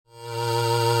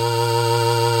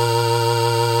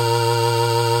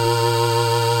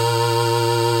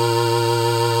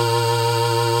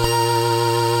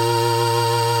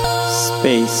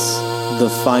face the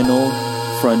final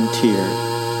frontier.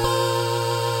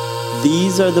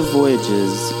 These are the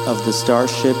voyages of the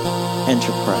Starship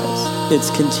Enterprise, its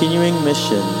continuing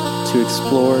mission to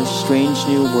explore strange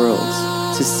new worlds,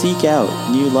 to seek out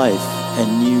new life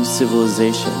and new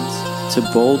civilizations, to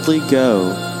boldly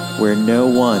go where no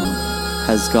one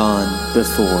has gone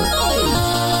before.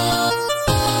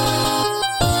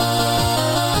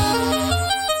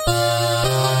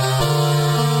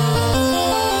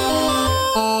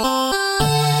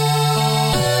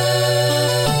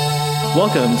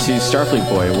 Welcome to Starfleet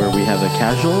Boy, where we have a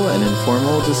casual and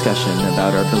informal discussion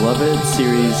about our beloved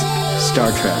series,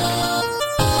 Star Trek.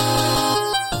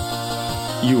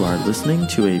 You are listening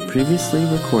to a previously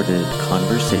recorded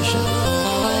conversation.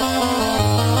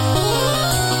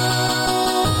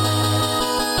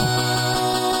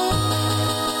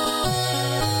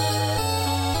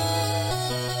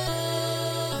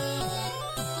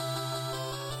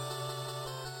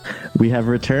 We have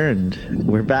returned.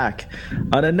 We're back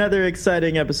on another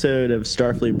exciting episode of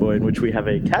Starfleet Boy, in which we have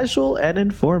a casual and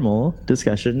informal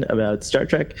discussion about Star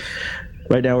Trek.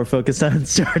 Right now we're focused on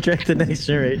Star Trek The Next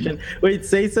Generation. Wait,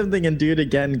 say something and do it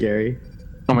again, Gary.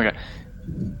 Oh my god.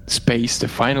 Space, the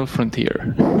final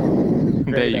frontier.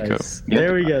 There you go.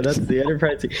 There we go. That's the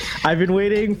Enterprise D. I've been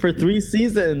waiting for 3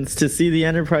 seasons to see the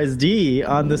Enterprise D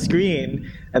on the screen,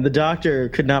 and the Doctor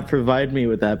could not provide me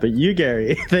with that. But you,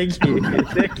 Gary, thank you.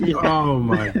 Thank you. Oh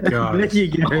my god. Thank you,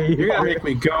 Gary. You're gonna make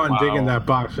me go and dig in that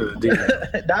box for the D.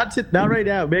 Not right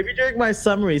now. Maybe during my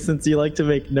summary, since you like to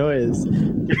make noise.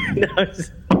 No,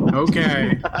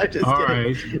 Okay. I'm just All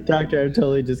kidding. right. Doctor, I'm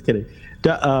totally just kidding.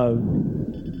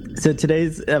 So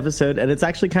today's episode, and it's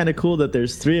actually kind of cool that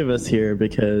there's 3 of us here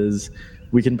because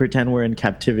we can pretend we're in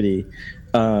captivity.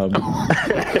 Wow.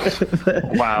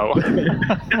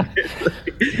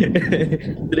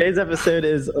 Today's episode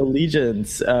is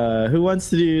Allegiance. Who wants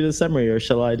to do the summary, or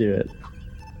shall I do it?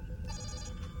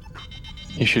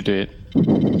 You should do it.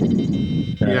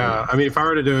 Yeah, I mean, if I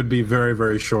were to do it, it'd be very,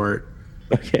 very short.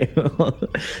 Okay.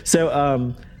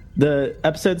 So the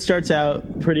episode starts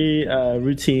out pretty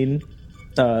routine.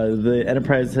 The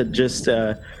Enterprise had just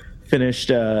finished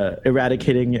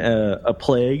eradicating a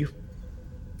plague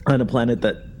on a planet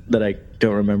that I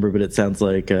don't remember, but it sounds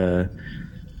like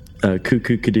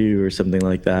Cuckoo-Kadoo or something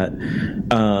like that.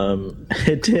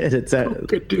 It did. It's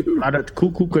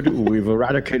Cuckoo-Kadoo. We've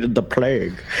eradicated the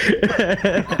plague.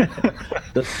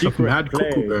 The secret Mad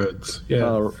plague. cuckoo birds.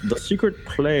 Yeah. The secret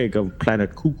plague of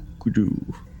planet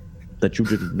Cuckoo-Kadoo that you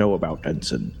didn't know about,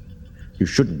 Ensign. You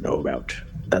shouldn't know about.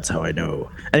 That's how I know.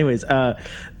 Anyways, so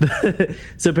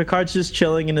Picard's just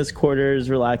chilling in his quarters,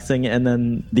 relaxing, and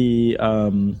then the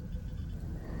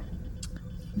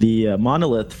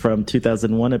monolith from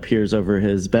 2001 appears over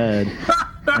his bed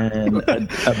and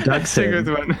abducts him. That's a good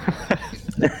one.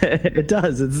 It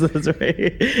does. That's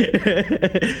right.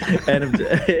 And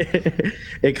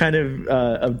it kind of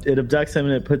it abducts him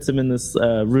and it puts him in this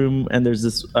room. And there's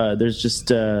this. There's just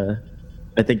I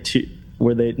think 2.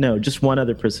 Just one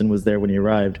other person was there when he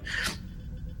arrived.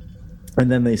 And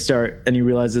then they start, and he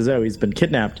realizes, he's been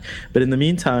kidnapped. But in the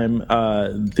meantime,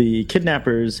 the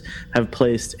kidnappers have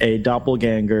placed a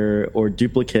doppelganger or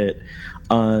duplicate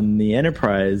on the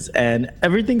Enterprise, and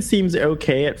everything seems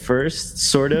okay at first,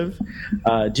 sort of.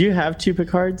 Do you have 2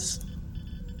 Picards?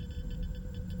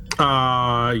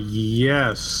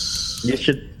 Yes. You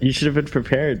should have been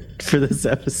prepared for this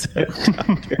episode,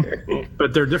 Doctor.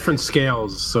 But they're different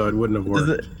scales, so it wouldn't have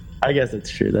worked. I guess that's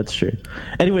true. That's true.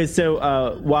 Anyway,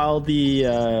 so while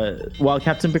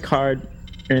Captain Picard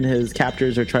and his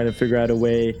captors are trying to figure out a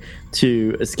way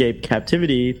to escape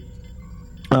captivity,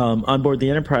 on board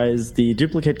the Enterprise, the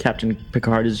duplicate Captain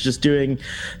Picard is just doing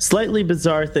slightly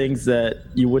bizarre things that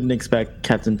you wouldn't expect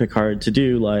Captain Picard to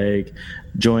do, like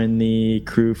join the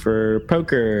crew for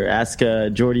poker, ask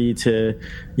Geordi to,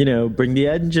 bring the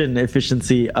engine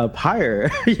efficiency up higher,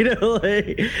 and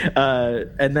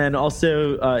then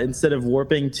also instead of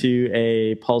warping to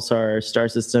a pulsar star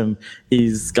system,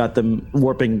 he's got them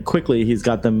warping quickly. He's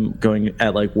got them going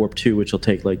at like warp 2, which will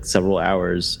take like several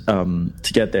hours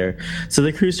to get there. So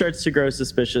the crew starts to grow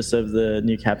suspicious of the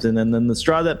new captain, and then the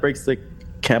straw that breaks the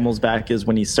camel's back is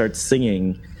when he starts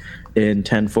singing in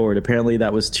 10 forward. Apparently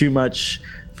that was too much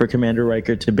for Commander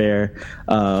Riker to bear,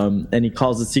 and he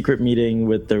calls a secret meeting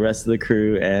with the rest of the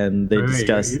crew, and they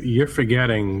discuss. You're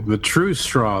forgetting the true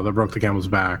straw that broke the camel's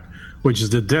back, which is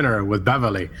the dinner with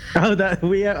Beverly. Oh,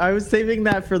 I was saving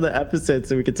that for the episode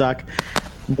so we could talk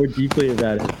more deeply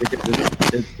about it, because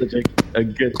it's such a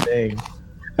good thing.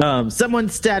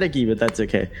 Someone's staticky, but that's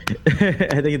okay.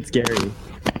 I think it's Gary.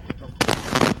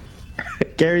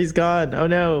 Gary's gone. Oh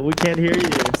no, we can't hear you.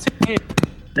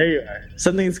 There you are.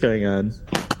 Something's going on.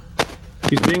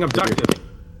 He's being abducted.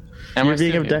 Am I You're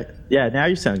being still here? abducted. Yeah, now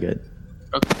you sound good.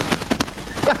 Okay.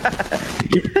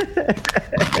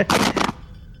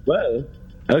 Whoa.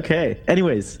 Okay.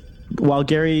 Anyways, while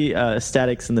Gary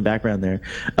statics in the background there,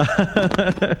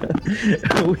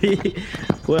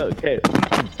 okay.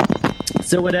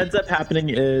 So what ends up happening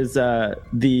is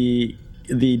the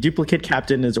duplicate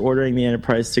captain is ordering the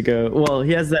Enterprise to go. Well,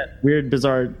 he has that weird,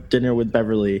 bizarre dinner with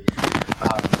Beverly,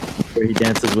 where he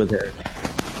dances with her.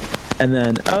 And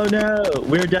then, oh no,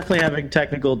 we're definitely having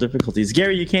technical difficulties.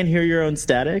 Gary, you can't hear your own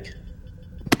static?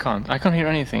 I can't hear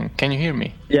anything. Can you hear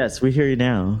me? Yes, we hear you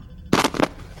now.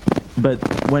 But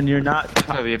when you're not,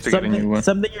 Oh, we have to get a new one.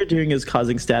 something you're doing is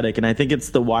causing static, and I think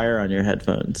it's the wire on your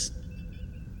headphones.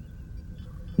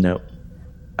 Nope,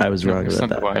 I was wrong It's about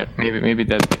not that. wired. Maybe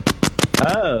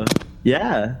that. Oh,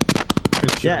 yeah,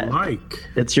 It's Yeah. your mic.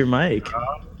 it's your mic.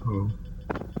 Oh.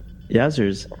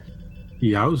 Yowzers.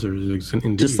 Yowzers,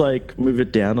 indeed. Just like move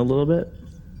it down a little bit.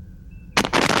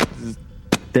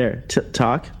 There,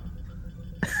 talk.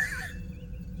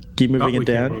 Keep moving we it can't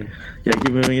down. move. Yeah,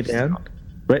 keep moving it down.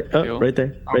 Right, Still? right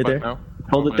there, How right about there. now?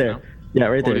 Hold How it there. about Yeah,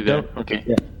 right there. Hold it there. Don't. Okay.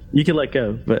 Yeah, you can let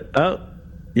go, but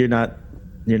you're not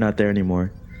there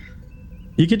anymore.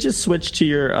 You could just switch to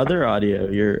your other audio,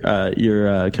 your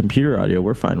computer audio.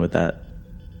 We're fine with that.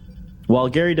 While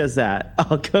Gary does that,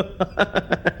 I'll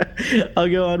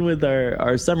go on with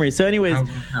our summary. So, anyways,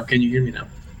 Now, can you hear me now?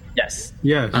 yes,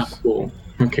 Yes. Ah, cool.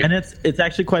 Okay. and it's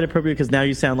actually quite appropriate because now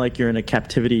you sound like you're in a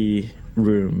captivity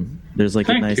room. There's like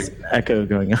a Thank nice you. echo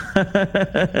going on.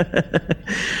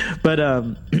 But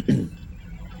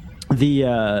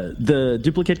the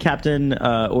duplicate captain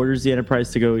orders the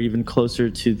Enterprise to go even closer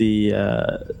to the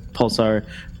pulsar,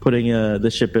 putting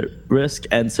the ship at risk,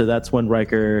 and so that's when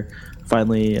Riker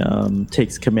finally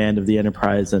takes command of the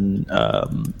Enterprise, and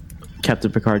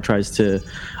Captain Picard tries to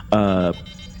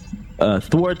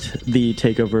thwart the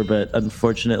takeover, but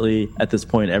unfortunately at this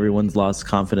point everyone's lost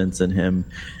confidence in him,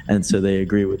 and so they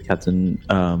agree with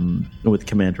with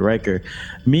Commander Riker.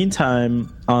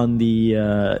 Meantime, on the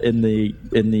in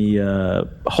the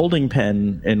holding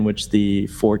pen in which the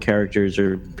four characters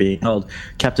are being held,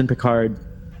 Captain Picard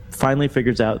finally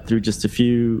figures out through just a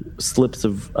few slips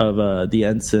of the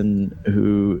ensign,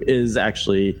 who is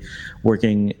actually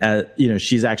working at,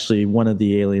 she's actually one of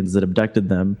the aliens that abducted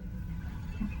them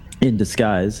in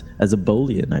disguise as a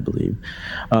Bolian, I believe.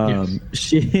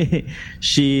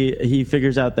 He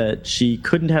figures out that she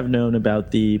couldn't have known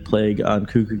about the plague on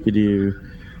Kukukadu,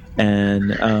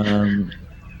 and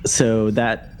so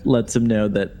that lets him know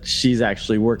that she's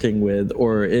actually working with,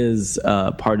 or is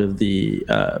part of the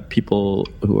people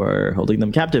who are holding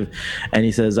them captive. And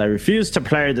he says, "I refuse to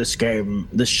play this game.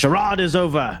 The charade is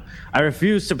over. I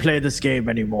refuse to play this game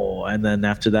anymore." And then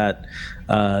after that,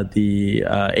 the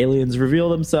aliens reveal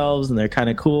themselves, and they're kind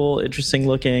of cool, interesting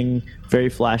looking, very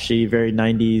flashy, very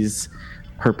 90s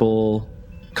purple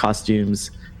costumes.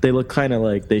 They look kind of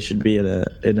like they should be in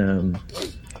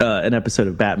an episode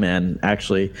of Batman,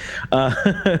 actually,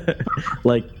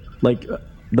 like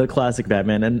the classic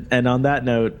Batman. And on that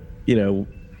note,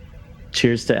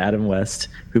 cheers to Adam West,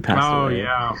 who passed away. Oh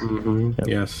yeah. Mm-hmm. Yep.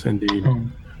 Yes, indeed.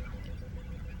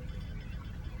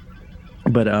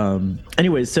 But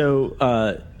anyway,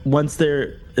 so once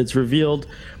it's revealed,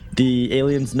 the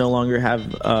aliens no longer have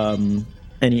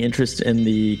any interest in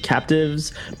the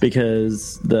captives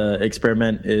because the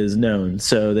experiment is known.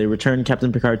 So they return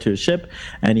Captain Picard to his ship,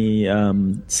 and he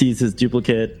sees his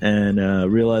duplicate and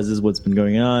realizes what's been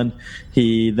going on.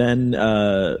 He then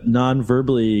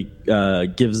non-verbally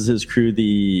gives his crew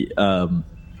the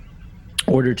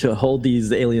order to hold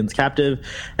these aliens captive,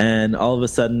 and all of a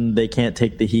sudden they can't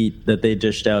take the heat that they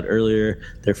dished out earlier.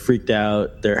 They're freaked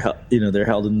out. They're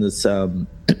held in this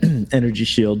energy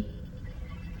shield.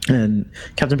 And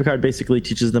Captain Picard basically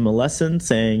teaches them a lesson,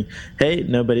 saying, "Hey,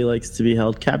 nobody likes to be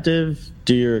held captive.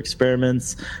 Do your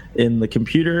experiments in the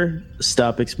computer.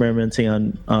 Stop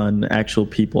experimenting on actual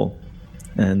people."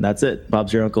 And that's it.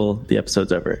 Bob's your uncle. The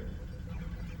episode's over.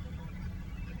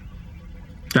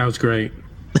 That was great.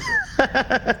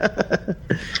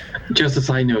 Just a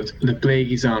side note, the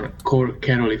plague is on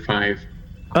Caroli 5.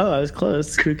 Oh, I was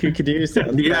close. Cuckoo Cadoo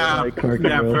sounds Yeah, like Cork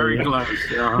yeah, and Roll. very close.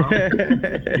 Uh-huh.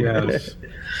 Yes.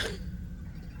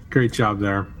 Great job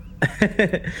there.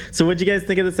 So what'd you guys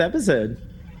think of this episode?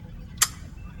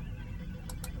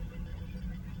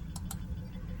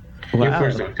 You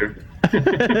first, Doctor.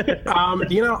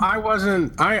 I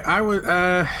wasn't.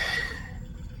 I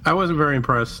wasn't very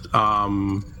impressed.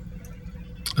 I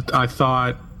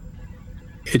thought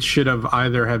it should have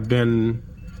either have been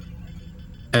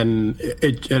and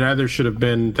it either should have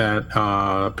been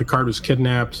that Picard was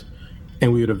kidnapped,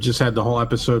 and we would have just had the whole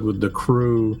episode with the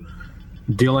crew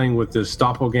dealing with this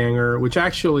doppelganger, which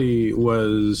actually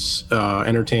was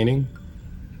entertaining,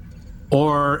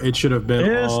 or it should have been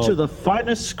Here's to the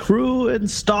finest crew in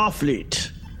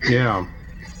Starfleet. Yeah,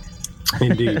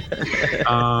 indeed.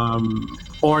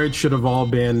 Or it should have all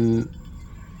been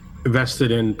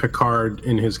vested in Picard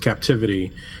in his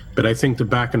captivity. But I think with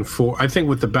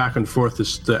the back and forth,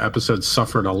 the episode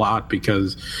suffered a lot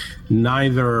because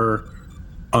neither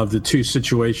of the two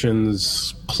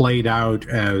situations played out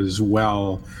as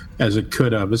well as it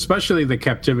could have, especially the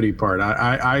captivity part.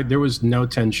 There was no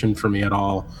tension for me at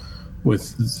all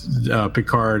with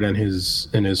Picard and his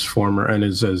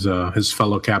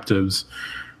fellow captives.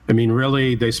 I mean,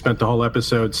 really, they spent the whole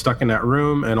episode stuck in that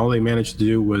room, and all they managed to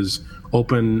do was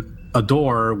open a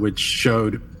door which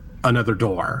showed another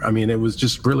door. I mean, it was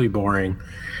just really boring.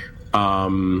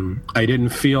 I didn't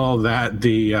feel that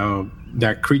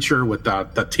that creature with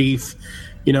the teeth,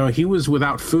 he was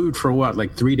without food for what,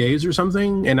 like 3 days or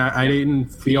something, and I didn't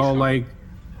feel like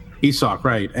Isak,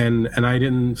 right? And I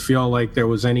didn't feel like he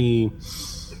was any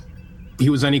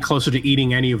closer to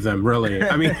eating any of them, really.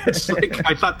 I mean, it's like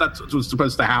I thought that's what was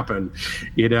supposed to happen,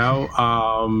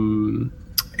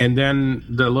 And then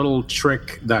the little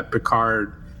trick that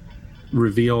Picard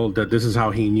revealed, that this is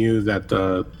how he knew that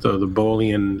the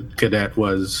Bolian cadet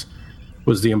was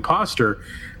the imposter.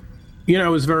 It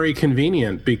was very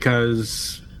convenient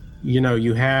because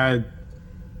you had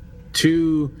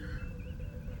two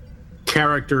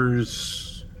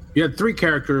characters. You had three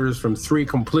characters from three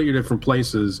completely different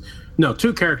places. No,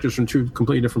 two characters from two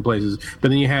completely different places. But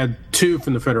then you had two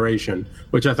from the Federation,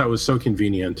 which I thought was so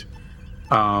convenient.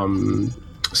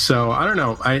 So I don't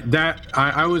know.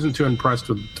 I wasn't too impressed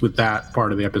with that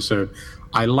part of the episode.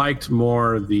 I liked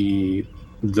more the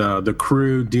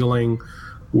crew dealing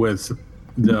with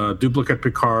the duplicate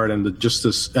Picard and just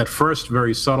this at first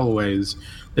very subtle ways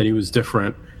that he was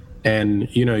different. And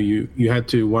you had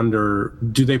to wonder,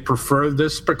 do they prefer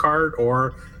this Picard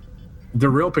or the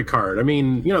real Picard? I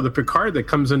mean, the Picard that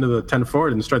comes into the 10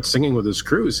 Forward and starts singing with his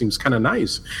crew seems kind of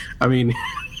nice. I mean,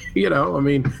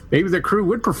 maybe the crew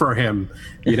would prefer him.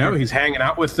 He's hanging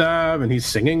out with them and he's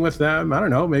singing with them. I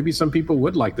don't know. Maybe some people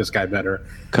would like this guy better.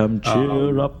 Come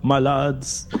cheer up, my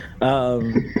lads. I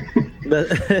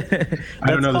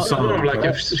don't know the song.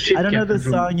 I don't know the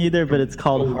song either, but it's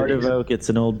called Heart of Oak. It's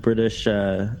an old British.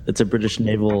 It's a British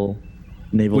naval.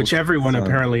 Which everyone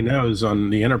apparently knows on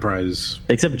the Enterprise.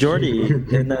 Except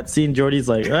Geordi. In that scene, Geordi's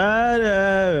like,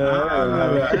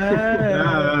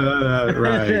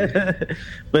 right.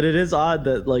 But it is odd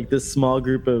that like this small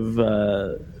group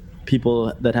of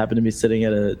people that happen to be sitting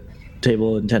at a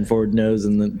table in 10 Forward knows,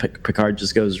 and then Picard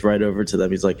just goes right over to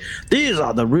them. He's like, these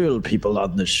are the real people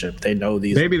on this ship. They know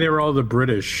these. Maybe they were all the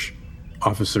British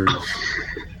officers.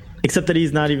 Except that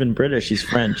he's not even British. He's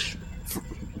French.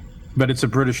 But it's a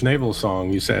British naval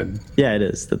song, you said. Yeah, it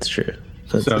is. That's true.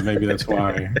 So maybe that's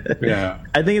why. Yeah.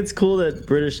 I think it's cool that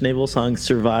British naval songs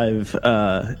survive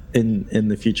in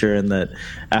the future, and that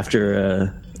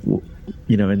after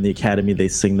in the academy they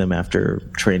sing them after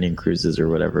training cruises or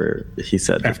whatever he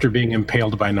said. After being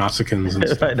impaled by Nausicaans and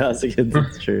stuff. By Nausicaans,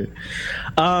 that's true.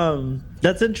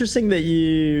 That's interesting that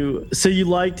you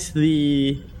liked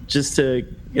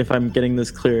if I'm getting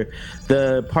this clear,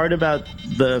 the part about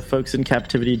the folks in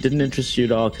captivity didn't interest you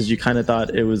at all because you kind of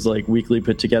thought it was like weakly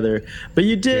put together, but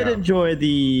you did enjoy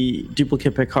the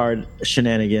duplicate Picard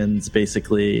shenanigans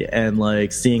basically, and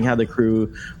like seeing how the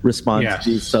crew responds to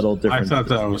these subtle differences. I thought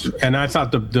that was, and I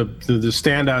thought the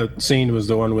standout scene was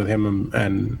the one with him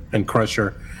and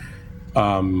Crusher.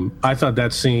 I thought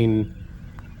that scene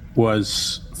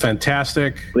was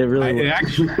fantastic. It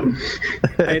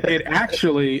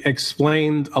actually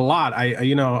explained a lot.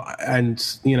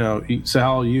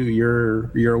 Sal,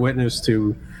 you're a witness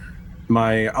to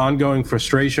my ongoing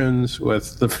frustrations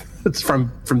with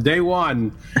from day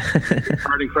one.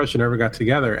 Picard and Crusher never got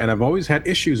together, and I've always had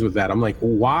issues with that. I'm like,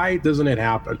 why doesn't it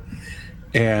happen?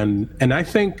 And I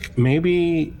think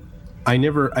maybe I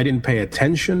didn't pay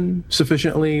attention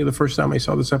sufficiently the first time I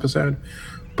saw this episode,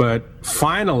 but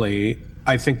finally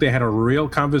I think they had a real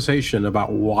conversation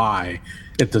about why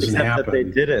it doesn't happen. That they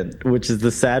didn't, which is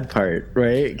the sad part,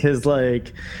 right? Because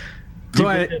like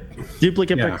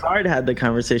duplicate Picard had the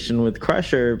conversation with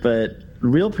Crusher, but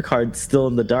real Picard's still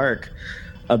in the dark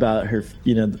about her,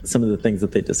 some of the things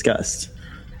that they discussed.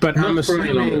 But I'm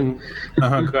assuming. Go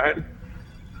ahead.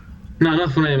 No,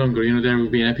 not for any longer. There will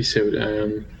be an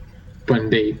episode. when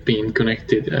they've been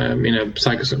connected in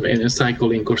a psycho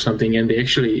link or something, and they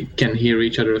actually can hear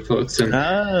each other's thoughts. And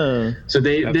so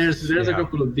there's a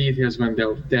couple of details when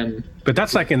they'll then. But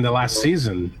that's like in the last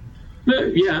season.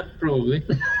 Yeah, probably.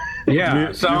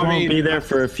 Yeah, so you I won't mean, be there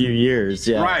for a few years.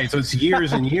 Yeah, right. So it's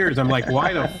years and years. I'm like,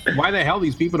 why the hell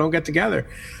these people don't get together?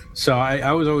 So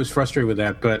I was always frustrated with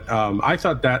that. But I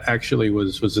thought that actually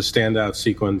was a standout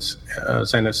sequence,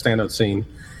 standout scene,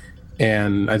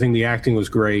 and I think the acting was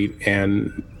great.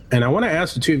 And I want to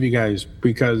ask the two of you guys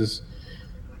because,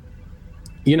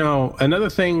 another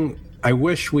thing I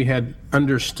wish we had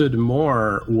understood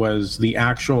more was the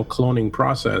actual cloning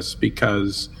process,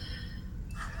 because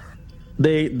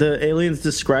the aliens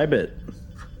describe it.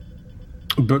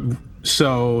 But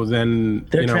so then,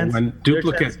 when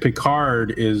Duplicate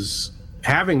Picard is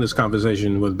having this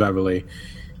conversation with Beverly,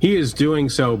 he is doing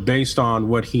so based on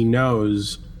what he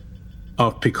knows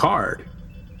of Picard.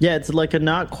 Yeah, it's like a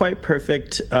not quite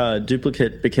perfect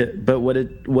duplicate, but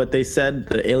what they said,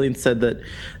 the aliens said that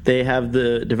they have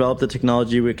developed the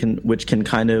technology which can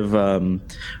kind of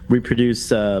reproduce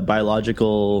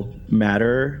biological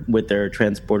matter with their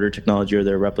transporter technology, or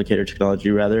their replicator technology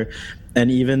rather,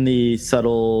 and even the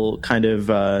subtle kind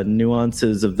of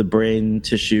nuances of the brain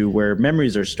tissue where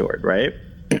memories are stored, right?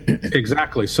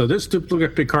 Exactly. So this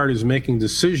Duplicate Picard is making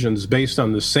decisions based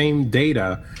on the same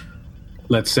data,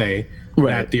 let's say,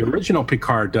 that the original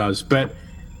Picard does, but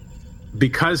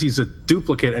because he's a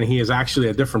duplicate and he is actually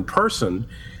a different person,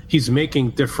 he's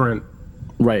making different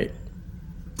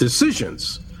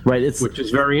decisions. Right, which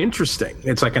is very interesting.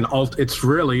 It's like it's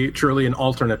really truly an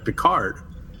alternate Picard.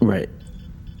 Right.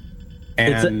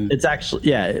 And it's actually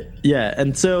yeah.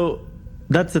 And so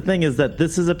that's the thing, is that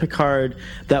this is a Picard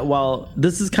that, while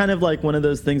this is kind of like one of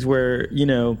those things where,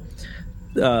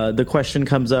 the question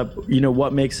comes up,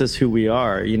 what makes us who we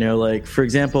are? Like, for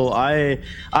example, I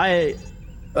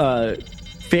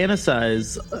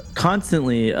fantasize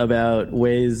constantly about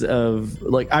ways of,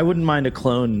 like, I wouldn't mind a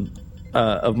clone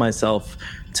of myself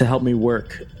to help me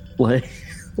work, I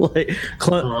would hate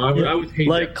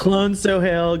that. Clone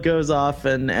Sohail goes off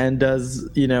and does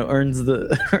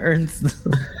earns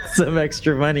some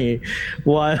extra money,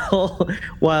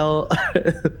 while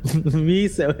me,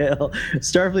 Sohail,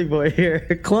 Starfleet Boy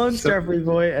here, clone Starfleet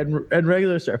Boy and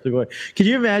regular Starfleet Boy. Can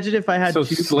you imagine if I had two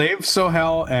slave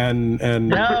Sohail and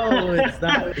no, it's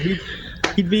not.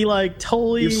 He'd be like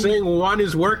totally. You're saying one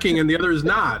is working and the other is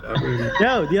not.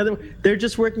 No, the other, they're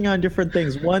just working on different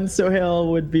things. One Sohail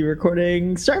would be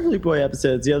recording Starfleet Boy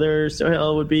episodes. The other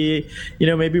Sohail would be,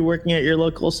 maybe working at your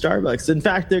local Starbucks. In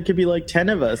fact, there could be like 10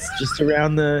 of us just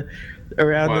around the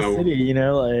city,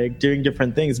 like doing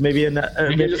different things. Maybe just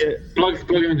plug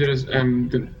into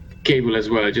the cable as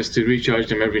well, just to recharge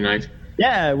them every night.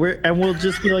 Yeah, we'll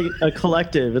just be like a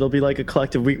collective. It'll be like a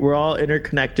collective. We're all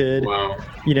interconnected. Wow.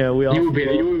 We all. You will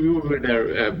be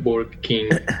there, Borg King,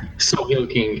 Sohail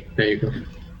King. There you go.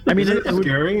 I mean, it's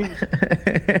scary.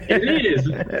 It is.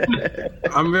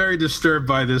 I'm very disturbed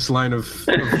by this line of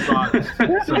thought.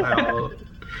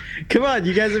 Come on,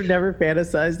 you guys have never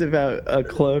fantasized about a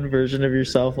clone version of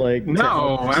yourself, like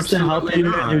just to help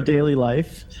you in your daily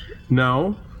life?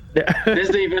 No.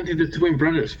 That's the event the twin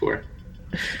brothers for.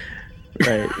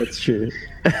 Right, that's true.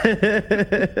 So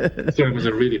it was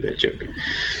a really bad joke.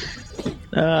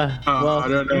 Well, I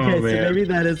don't know, okay, man. so maybe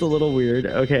that is a little weird.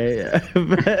 Okay,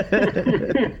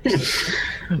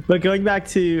 but going back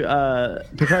to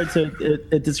Picard, so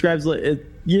it describes it.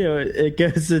 It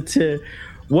goes into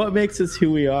what makes us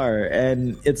who we are,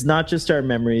 and it's not just our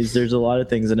memories. There's a lot of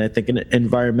things, and I think an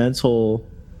environmental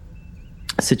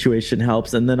situation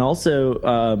helps, and then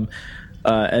also.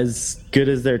 As good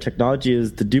as their technology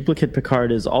is, the Duplicate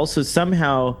Picard is also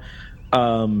somehow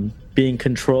being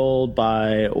controlled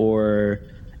by, or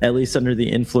at least under the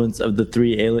influence of, the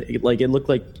three aliens. Like, it looked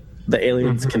like the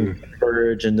aliens can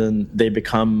converge, and then they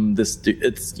become this.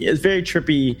 It's very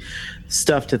trippy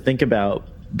stuff to think about,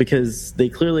 because they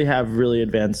clearly have really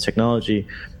advanced technology.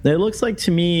 And it looks like, to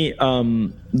me,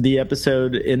 the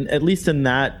episode, at least in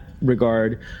that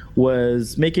regard,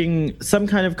 was making some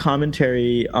kind of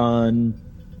commentary on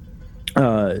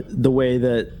the way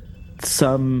that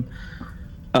some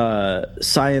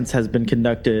science has been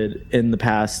conducted in the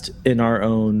past in our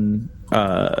own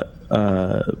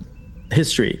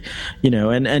history,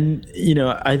 and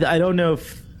I don't know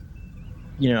if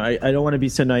I don't want to be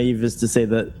so naive as to say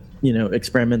that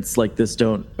experiments like this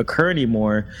don't occur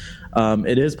anymore.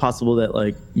 It is possible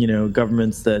that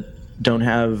governments that don't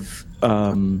have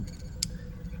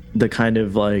the kind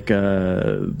of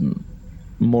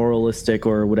moralistic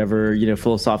or whatever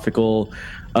philosophical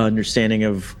understanding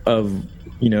of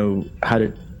how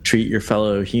to treat your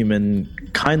fellow human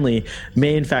kindly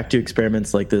may in fact do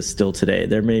experiments like this still today.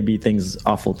 There may be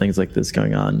awful things like this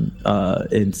going on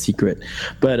in secret,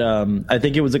 but I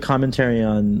think it was a commentary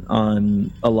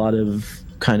on a lot of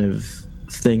kind of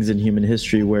things in human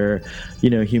history where, you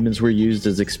know, humans were used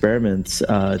as experiments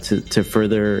to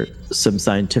further some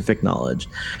scientific knowledge.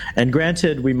 And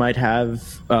granted, we might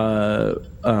have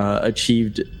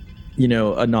achieved, you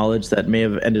know, a knowledge that may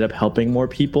have ended up helping more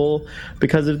people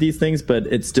because of these things, but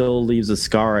it still leaves a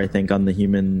scar, I think, on the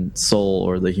human soul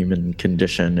or the human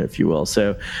condition, if you will.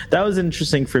 So that was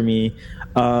interesting for me.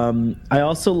 I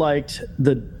also liked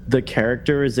the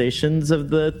characterizations of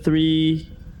the three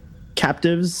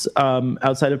captives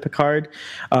outside of Picard,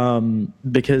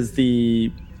 because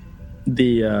the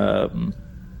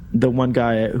one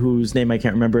guy whose name I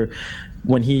can't remember,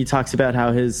 when he talks about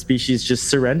how his species just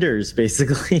surrenders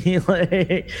basically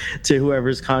like to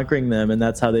whoever's conquering them, and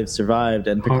that's how they've survived.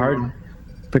 And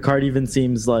Picard even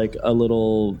seems like a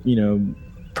little, you know,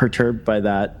 perturbed by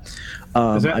that.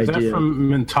 Is that from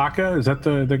Mintaka? Is that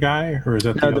the guy, or is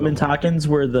that the Mintakans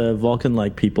were the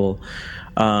Vulcan-like people,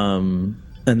 and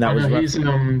that was he's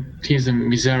a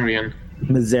Misarian.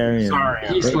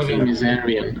 He's living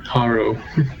Misarian.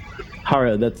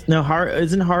 Haro,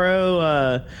 isn't Haro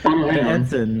the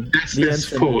ensign? That's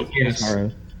Ford, yes.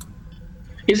 Haro.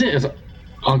 Isn't it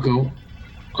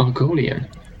Argolian?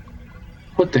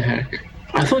 What the heck?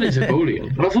 I thought it's a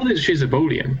Bolian. I thought she's a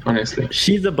Bolian, honestly.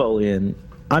 She's a Bolian.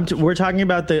 We're talking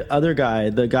about the other guy,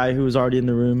 the guy who was already in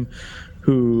the room,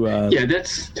 who... yeah,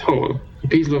 that's Toll.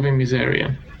 He's living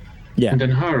Misarian. Yeah. And then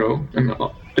Haro, and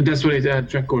that's what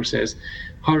Drakor says.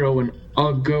 Haro, an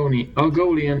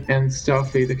Argolian and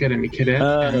Starfleet Academy cadet.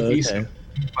 Okay. So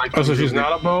she's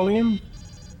not a Bolian?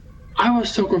 I was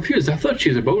so confused. I thought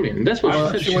she's a Bolian. That's what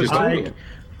I said. She was a Bolian.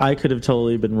 I could have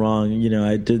totally been wrong. You know,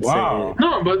 I did say it.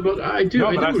 No, but I do.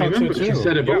 I do remember she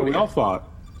said a Bolian. Yeah, we all thought.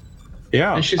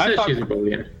 Yeah. And she said she's a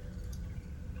Bolian.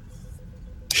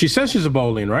 She says she's a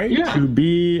Bolian, right? Yeah. To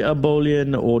be a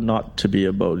Bolian or not to be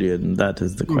a Bolian, that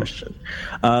is the question.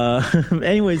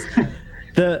 Anyways,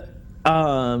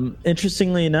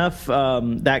 interestingly enough,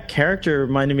 that character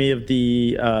reminded me of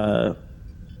the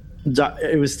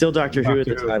it was still Doctor Who at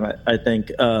the time, I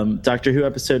think. Doctor Who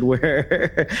episode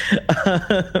where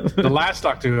the last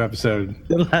Doctor Who episode.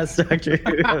 The last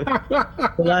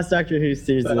Doctor Who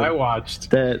series that I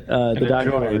watched. That the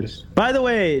Doctor. By the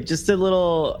way, just a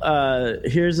little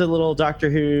here's a little Doctor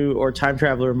Who or time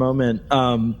traveler moment.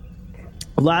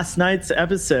 Last night's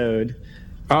episode.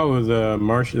 Oh, the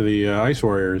Ice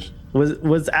Warriors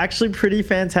was actually pretty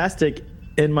fantastic,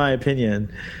 in my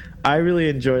opinion. I really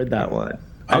enjoyed that one.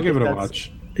 I'll give it a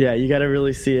watch. Yeah, you got to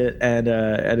really see it, and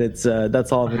it's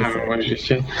that's all I'm gonna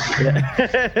say.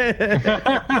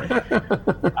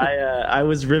 I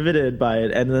was riveted by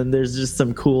it, and then there's just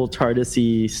some cool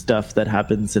TARDIS-y stuff that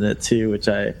happens in it too, which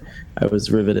I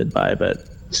was riveted by. But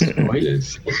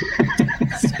spoilers.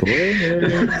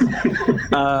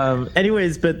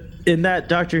 Anyways, but in that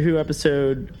Doctor Who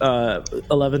episode,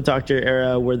 11th Doctor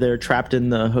era, where they're trapped in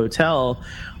the hotel.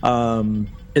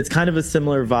 It's kind of a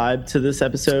similar vibe to this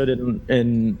episode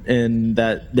in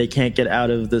that they can't get out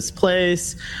of this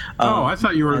place. I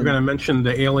thought you were going to mention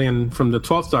the alien from the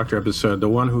 12th Doctor episode, the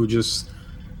one who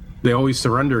they always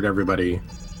surrendered everybody.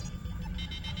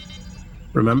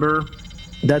 Remember?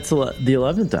 That's the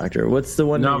 11th Doctor. What's the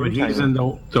one? No, but he's in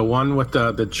the one with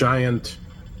the giant...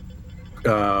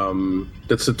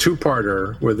 that's a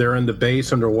two-parter where they're in the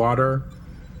base underwater.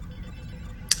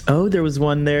 Oh, there was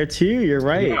one there too. You're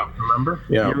right. Yeah, remember?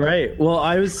 Yeah, you're right. Well,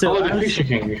 the Fisher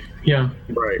King. Yeah,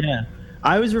 right. Yeah,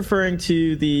 I was referring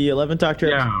to the 11th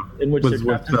Doctor, in which they're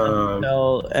trapped in the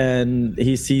hotel, and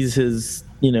he sees his,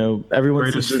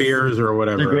 everyone's greatest fears or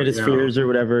whatever. The greatest fears or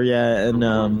whatever. Yeah,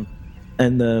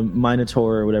 and the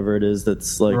Minotaur or whatever it is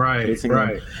that's like right.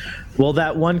 Them. Well,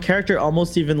 that one character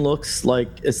almost even looks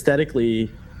like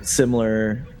aesthetically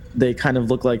similar. They kind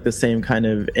of look like the same kind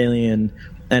of alien.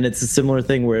 And it's a similar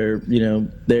thing where,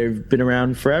 they've been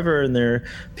around forever and they're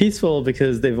peaceful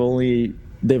because they've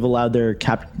allowed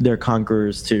their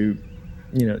conquerors to,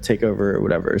 take over or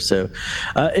whatever. So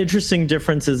interesting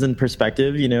differences in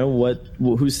perspective,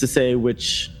 who's to say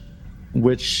which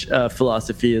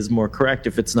philosophy is more correct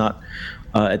if it's not,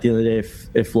 at the end of the day,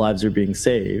 if lives are being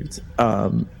saved.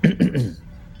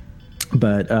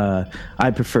 But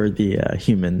I prefer the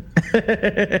human,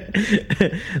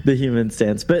 the human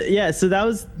stance. But yeah, so that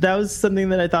was something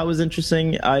that I thought was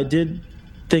interesting. I did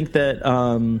think that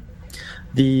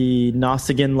the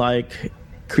Nausicaan-like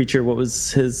creature, what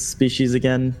was his species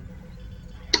again?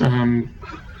 Hang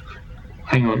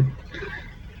on.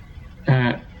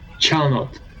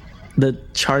 Chalnot. The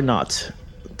Charnot.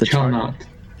 Charnot.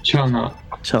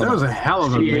 That was a hell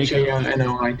of a makeup.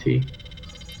 Charnoth.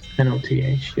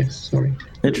 Yes, sorry.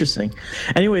 Interesting.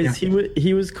 Anyways,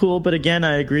 he was cool, but again,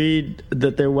 I agreed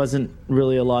that there wasn't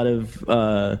really a lot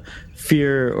of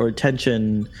fear or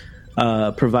tension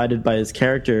provided by his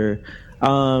character.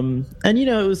 And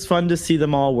it was fun to see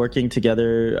them all working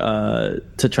together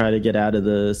to try to get out of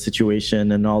the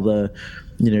situation and all the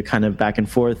kind of back and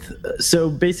forth.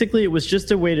 So basically, it was just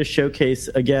a way to showcase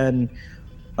again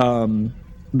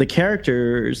the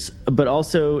characters, but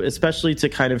also especially to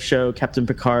kind of show Captain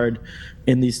Picard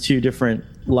in these two different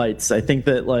lights. I think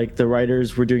that like the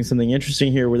writers were doing something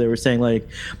interesting here where they were saying like,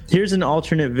 here's an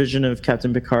alternate vision of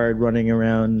Captain Picard running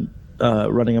around,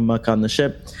 running amok on the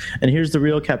ship, and here's the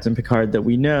real Captain Picard that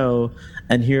we know,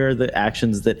 and here are the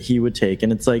actions that he would take.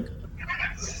 And it's like,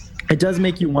 it does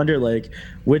make you wonder like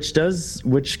which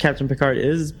Captain Picard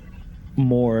is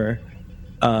more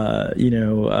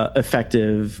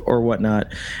effective or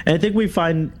whatnot. And I think we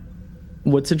find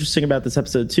what's interesting about this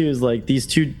episode too is like these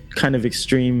two kind of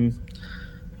extreme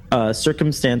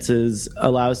circumstances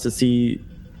allow us to see,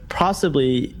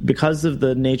 possibly because of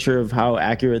the nature of how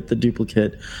accurate the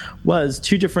duplicate was,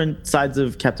 two different sides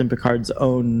of Captain Picard's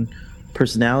own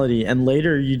personality. And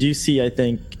later you do see, I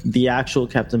think, the actual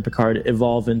Captain Picard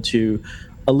evolve into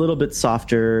a little bit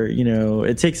softer.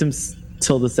 It takes him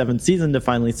till the 7th season to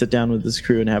finally sit down with his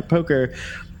crew and have poker,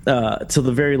 till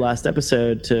the very last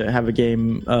episode to have a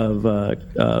game of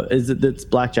it's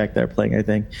blackjack they're playing, I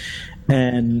think,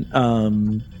 and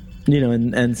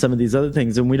and some of these other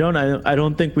things. And I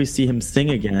don't think we see him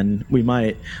sing again. We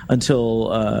might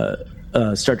until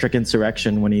Star Trek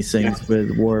Insurrection when he sings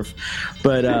with Worf,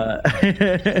 but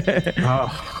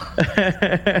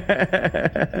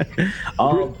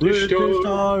all British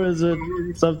star is it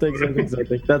something.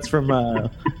 That's from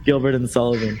Gilbert and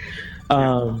Sullivan.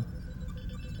 But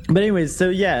anyways,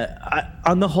 so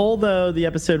on the whole, though, the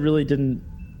episode really didn't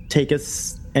take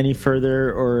us any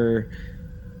further,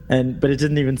 but it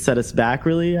didn't even set us back,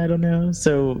 really. I don't know.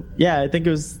 So I think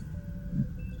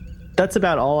that's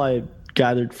about all I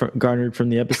garnered from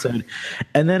the episode.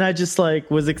 And then I just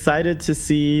was excited to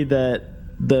see that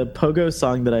the Pogo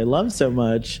song that I love so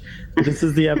much, this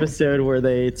is the episode where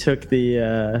they took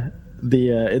the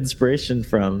inspiration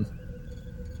from.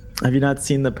 Have you not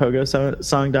seen the Pogo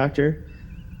song, Doctor?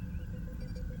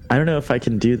 I don't know if I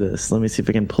can do this. Let me see if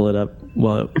I can pull it up.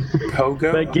 Well,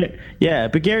 Pogo? But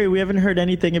Gary, we haven't heard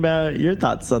anything about your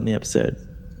thoughts on the episode.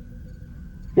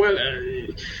 Well,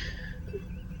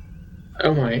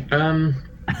 oh my.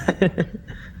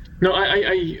 No,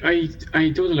 I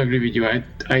totally agree with you. I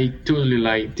totally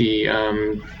like the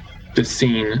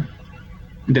scene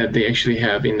that they actually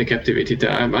have in the captivity.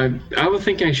 I would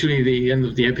think actually the end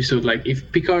of the episode, like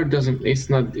if Picard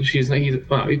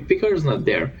if Picard is not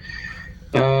there,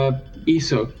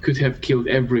 Isok could have killed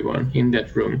everyone in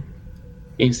that room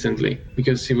instantly,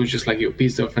 because he was just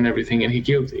pissed off and everything, and he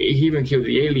even killed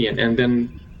the alien, and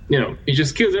then he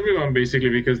just kills everyone basically,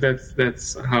 because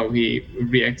that's how he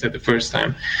reacts at the first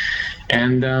time.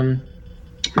 And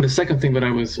the second thing that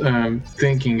I was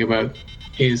thinking about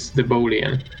is the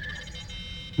Bolian.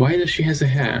 Why does she has a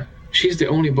hair? She's the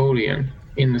only Bolian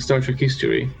in the Star Trek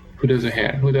history who does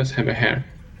have a hair.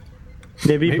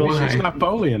 Maybe she's not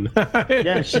Bolian.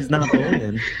 Yeah, she's not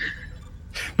Bolian.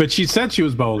 But she said she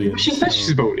was Bolian. She said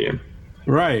she's Bolian.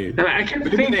 Right. And I can't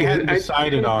think they hadn't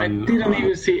decided I didn't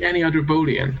even see any other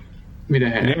Bolian with a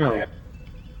hair. Yeah.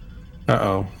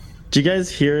 Uh-oh. Do you guys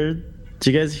hear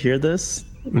this?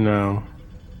 No.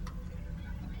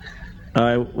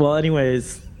 Well,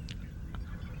 anyways.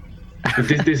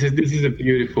 This is a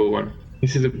beautiful one.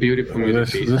 This is a beautiful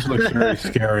movie. This looks very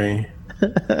scary.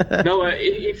 No,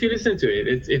 if you listen to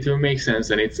it, it will make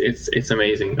sense, and it's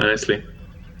amazing, honestly.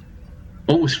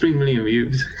 Almost 3 million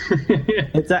views.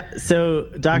 So,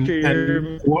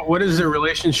 Doctor, what is the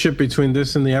relationship between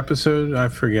this and the episode? I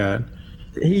forget.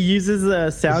 He uses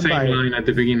a soundbite. Same line at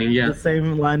the beginning, yeah. The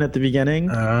same line at the beginning.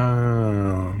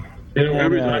 Oh.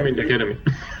 Every time in the academy.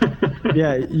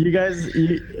 Yeah, you guys.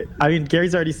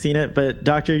 Gary's already seen it, but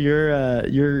Doctor,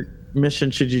 your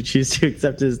mission, should you choose to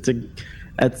accept, is to,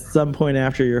 at some point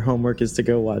after your homework, is to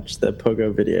go watch the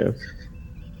Pogo video.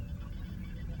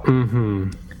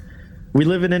 Mm-hmm. We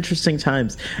live in interesting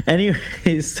times.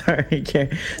 Anyways, sorry,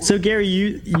 Gary. So, Gary,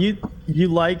 you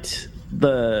liked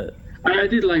the... I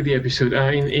did like the episode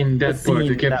in that part,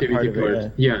 the captivity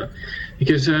part. Yeah,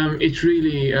 because it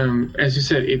really, as you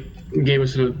said, it gave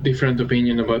us a different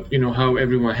opinion about how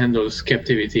everyone handles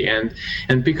captivity, and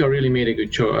Picard really made a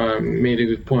good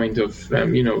point of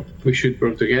we should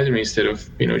work together instead of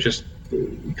just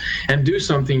and do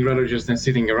something rather just than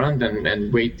sitting around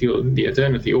and wait till the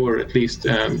eternity, or at least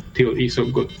till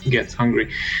Aesop gets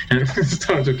hungry and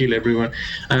start to kill everyone.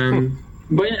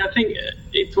 But yeah, I think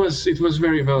it was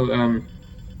very well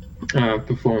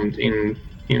performed in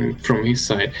from his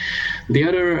side. The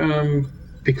other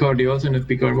Picard, the alternate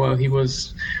Picard, well, he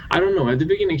was, I don't know, at the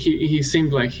beginning he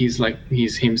seemed like he's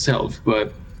himself,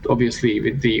 but obviously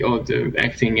with the odd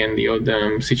acting and the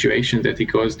odd situation that he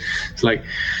caused, it's like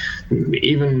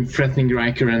even threatening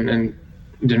Riker and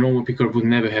the normal Picard would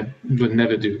never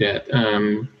do that.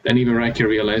 And even Riker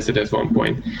realized it at one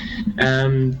point.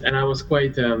 And I was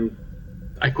quite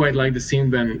I quite liked the scene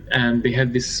when they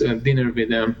had this dinner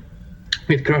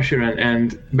with Crusher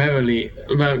and Beverly.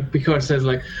 Well, Picard says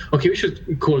like, okay, we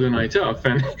should call the night off,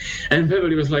 and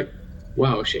Beverly was like,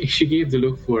 wow, she gave the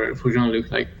look for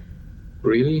Jean-Luc, like,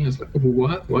 really? I was like,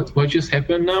 what just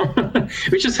happened now?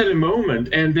 We just had a moment,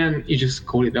 and then you just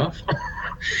call it off.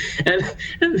 and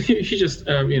she just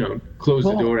closed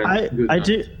the door. And I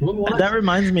do. That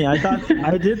reminds me.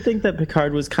 I did think that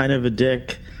Picard was kind of a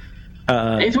dick.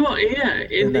 It was, yeah.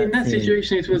 In that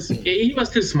situation, it was. He was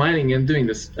still smiling and doing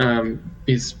this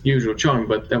his usual charm,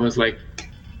 but that was like,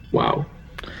 wow.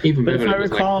 Even but if I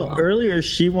recall, wow. Earlier,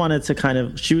 she wanted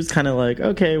to she was kind of like,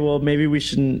 okay, well, maybe we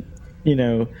shouldn't,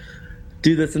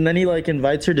 do this, and then he like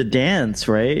invites her to dance,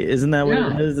 right? Isn't that what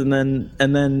it is? And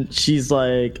then she's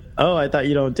like, oh, I thought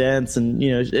you don't dance, and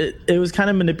it was kind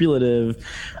of manipulative.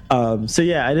 So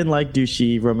yeah, I didn't like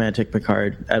douchey romantic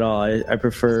Picard at all. I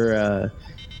prefer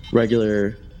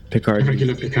regular Picard.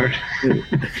 Regular Picard.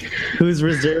 who's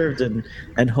reserved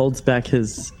and holds back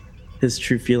his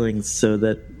true feelings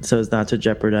so as not to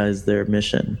jeopardize their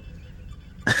mission.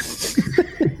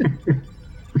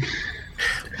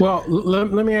 Well,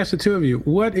 let me ask the two of you,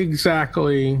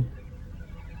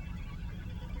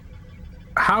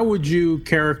 how would you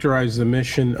characterize the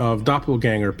mission of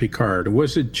Doppelganger Picard?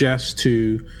 Was it just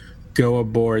to go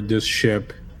aboard this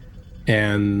ship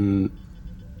and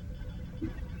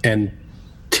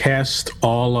test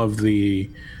all of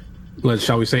the,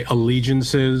 shall we say,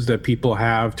 allegiances that people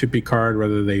have to Picard,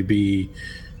 whether they be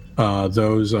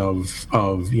those of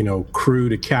crew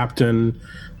to captain,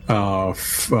 friend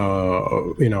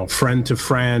to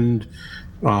friend,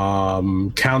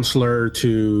 counselor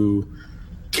to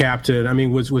captain? I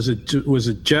mean, was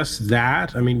it just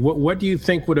that? I mean, what do you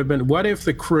think would have been? What if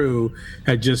the crew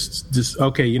had just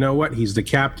okay, you know what? He's the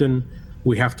captain.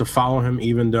 We have to follow him,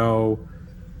 even though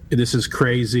this is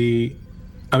crazy.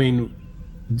 I mean,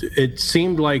 it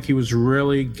seemed like he was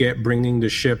really bringing the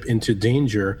ship into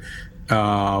danger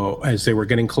as they were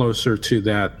getting closer to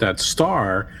that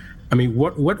star. I mean,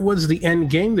 what was the end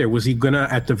game there? Was he gonna,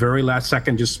 at the very last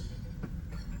second, just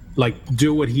like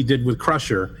do what he did with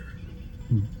Crusher,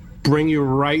 bring you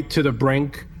right to the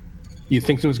brink? You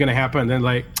think something was gonna happen, and then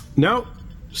like, nope,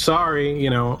 sorry,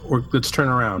 let's turn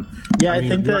around. Yeah, I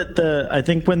think I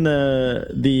think when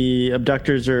the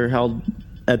abductors are held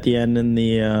at the end in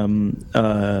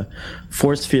the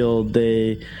force field,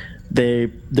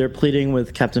 they're pleading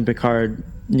with Captain Picard,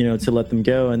 to let them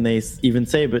go, and they even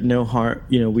say, but no harm,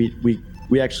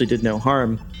 we actually did no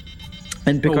harm.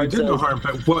 And Picard did no harm,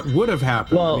 but what would have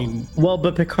happened?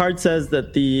 But Picard says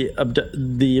that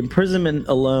the imprisonment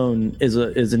alone is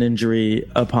an injury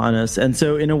upon us, and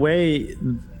so in a way,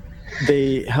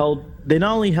 they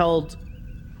not only held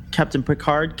Captain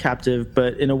Picard captive,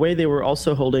 but in a way they were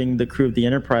also holding the crew of the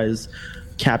Enterprise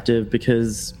captive,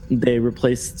 because they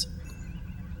replaced,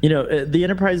 the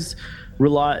Enterprise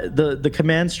the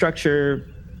command structure.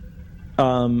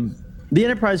 The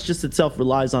Enterprise just itself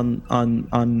relies on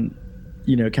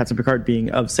Captain Picard being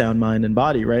of sound mind and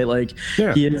body, right? Like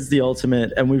he is the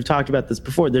ultimate, and we've talked about this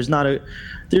before. There's not a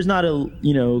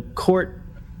court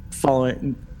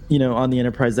following on the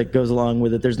Enterprise that goes along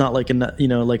with it. There's not like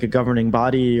a governing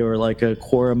body or like a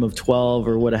quorum of 12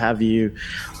 or what have you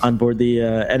on board the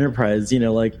Enterprise.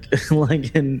 Like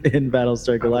in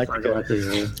Battlestar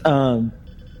Galactica.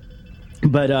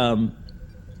 But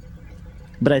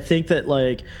I think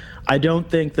that I don't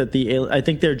think that I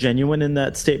think they're genuine in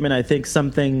that statement. I think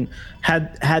something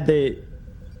had the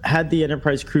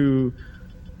Enterprise crew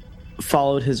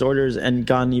followed his orders and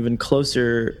gone even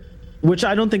closer, which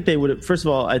I don't think they would have. First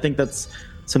of all, I think that's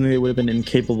something they would have been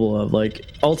incapable of.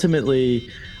 Ultimately,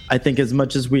 I think as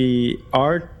much as we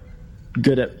are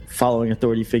good at following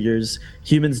authority figures,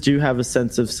 humans do have a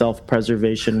sense of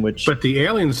self-preservation, but the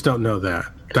aliens don't know that.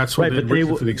 That's what right,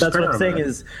 that's what I'm saying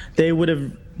is they would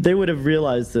have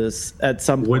realized this at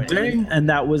some point. Would they? And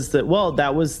that was that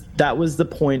was the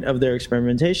point of their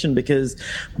experimentation, because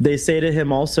they say to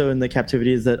him also in the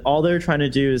captivity is that all they're trying to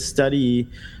do is study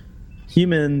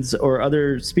humans or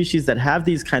other species that have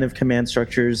these kind of command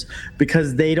structures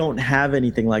because they don't have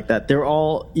anything like that. They're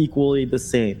all equally the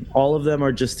same. All of them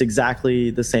are just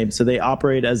exactly the same. So they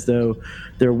operate as though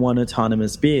they're one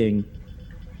autonomous being.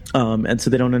 And so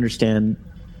they don't understand,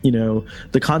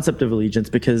 the concept of allegiance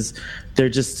because they're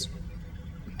just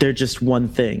one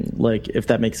thing, like, if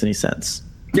that makes any sense.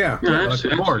 Yeah, No,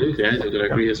 absolutely. I would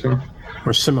agree as well.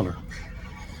 or similar.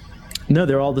 No,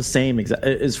 they're all the same,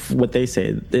 is what they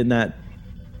say in that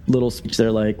little speech.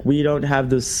 They're like, we don't have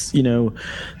this,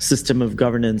 system of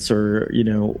governance or,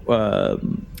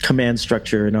 command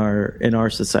structure in our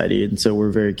society. And so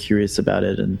we're very curious about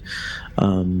it and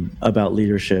about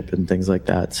leadership and things like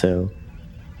that. So,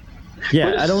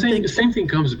 yeah, I don't think the same thing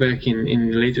comes back in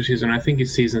the later season. I think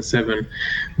it's season 7,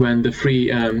 when the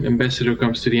free ambassador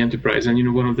comes to the Enterprise,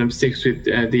 and one of them sticks with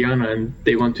Diana, and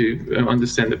they want to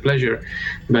understand the pleasure,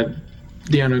 but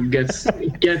Diana get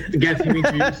him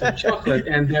into use some chocolate,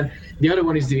 and then the other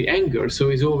one is the anger. So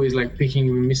he's always like picking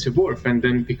Mr. Worf, and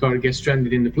then Picard gets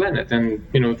stranded in the planet, and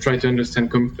try to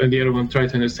understand. And the other one try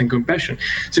to understand compassion.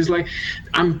 So it's like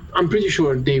I'm pretty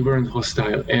sure they weren't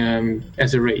hostile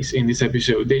as a race in this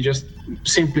episode. They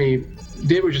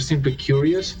were just simply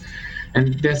curious,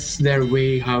 and that's their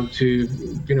way how to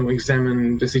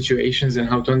examine the situations and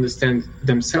how to understand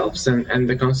themselves and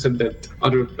the concept that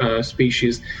other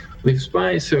species lives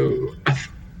by. So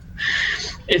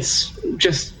it's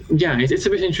just it's a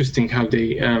bit interesting how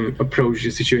they approach the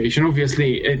situation.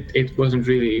 Obviously it wasn't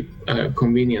really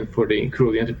convenient for the crew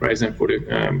of the Enterprise and for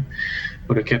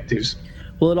the captives.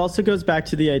 Well, it also goes back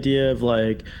to the idea of,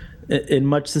 like, in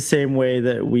much the same way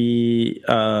that we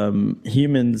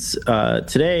humans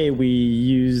today, we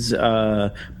use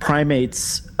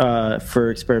primates for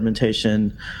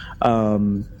experimentation.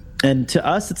 And to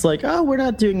us, it's like, oh, we're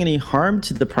not doing any harm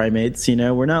to the primates.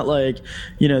 We're not like,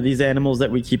 these animals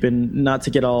that we keep in, not to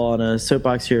get all on a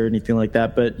soapbox here or anything like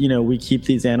that, but, we keep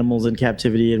these animals in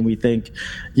captivity, and we think,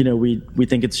 we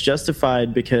think it's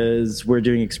justified because we're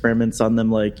doing experiments on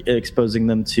them, like exposing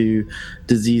them to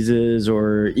diseases,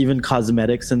 or even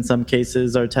cosmetics in some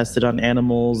cases are tested on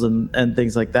animals and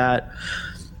things like that.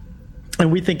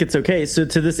 And we think it's okay. So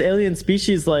to this alien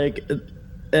species, like,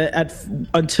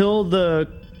 until the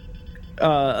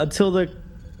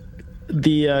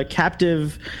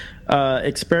captive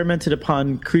experimented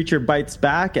upon creature bites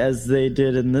back, as they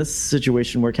did in this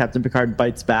situation where Captain Picard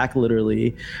bites back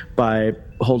literally by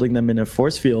holding them in a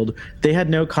force field, they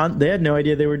had no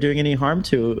idea they were doing any harm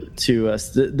to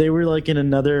us. They were like in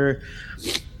another,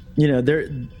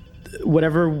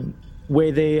 whatever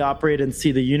way they operate and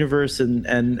see the universe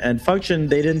and function,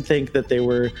 they didn't think that they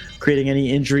were creating any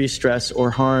injury, stress,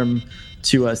 or harm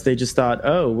to us. They just thought,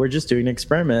 oh, we're just doing an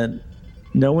experiment.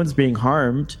 No one's being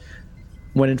harmed,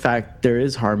 when in fact there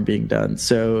is harm being done.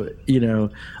 So,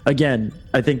 again,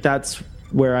 I think that's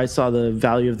where I saw the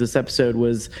value of this episode,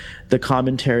 was the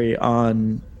commentary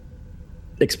on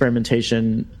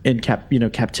experimentation in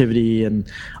captivity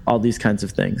and all these kinds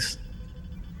of things.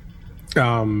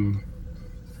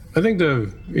 I think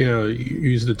you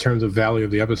use the terms of value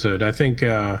of the episode. I think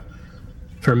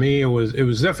for me, it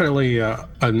was definitely a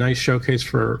nice showcase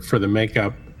for the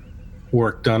makeup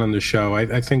work done on the show.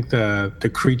 I think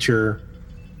the creature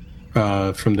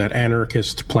from that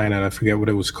anarchist planet, I forget what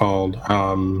it was called.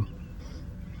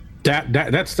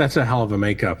 That's a hell of a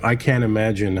makeup. I can't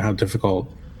imagine how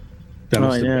difficult that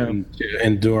must have been to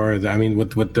endure. I mean,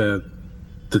 with the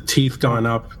teeth going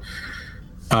up.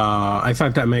 I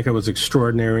thought that makeup was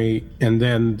extraordinary, and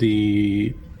then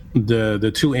the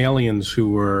two aliens who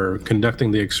were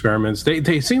conducting the experiments,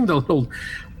 they seemed a little,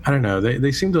 I don't know,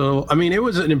 they seemed a little, I mean, it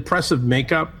was an impressive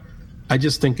makeup. I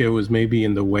just think it was maybe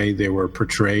in the way they were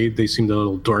portrayed. They seemed a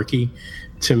little dorky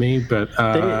to me, but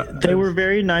they were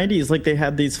very 90s. Like, they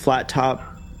had these flat top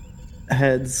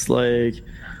heads, like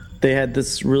they had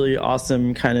this really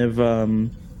awesome kind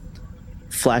of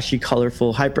flashy,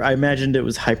 colorful I imagined it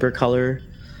was hypercolor.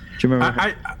 Do you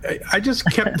remember? I just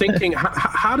kept thinking,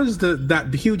 how does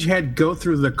that huge head go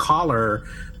through the collar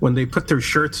when they put their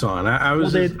shirts on?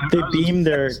 They beam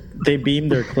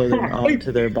their clothing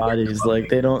onto their bodies. Like,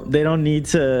 they don't need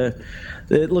to.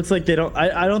 It looks like they don't.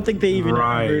 I don't think they even.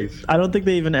 Right. I don't think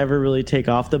they even ever really take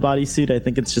off the bodysuit. I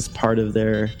think it's just part of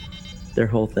their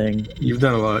whole thing. You've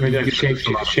done a lot. Maybe like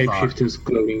shapeshifters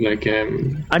clothing, like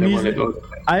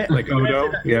like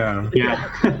Odo. Yeah.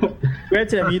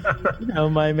 Granted, I'm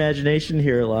using my imagination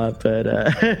here a lot, but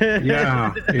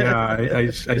yeah,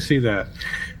 I see that.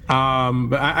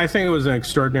 But I think it was an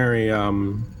extraordinary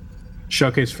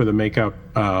showcase for the makeup.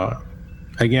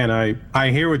 Again,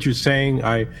 I hear what you're saying.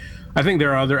 I think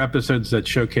there are other episodes that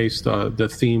showcase the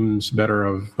themes better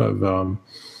of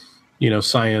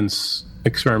science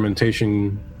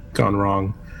experimentation gone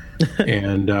wrong,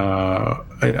 and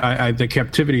the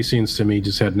captivity scenes to me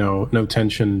just had no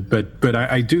tension. But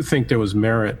I do think there was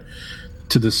merit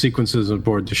to the sequences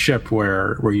aboard the ship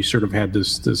where you sort of had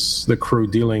the crew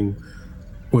dealing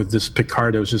with this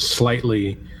Picard that was just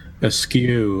slightly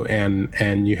askew,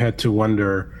 and you had to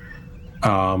wonder.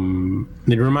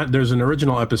 There's an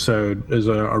original episode, there's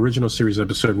an original series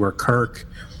episode where Kirk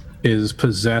is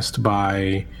possessed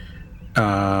by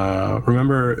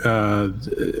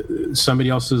somebody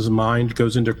else's mind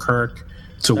goes into Kirk.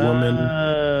 It's a woman,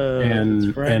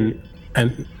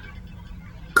 and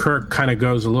Kirk kind of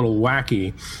goes a little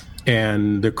wacky,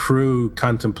 and the crew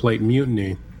contemplate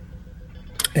mutiny.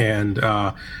 And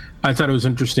I thought it was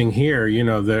interesting here.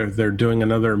 They're doing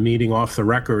another meeting off the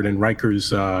record in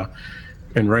Riker's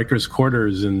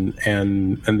quarters,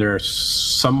 and they're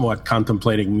somewhat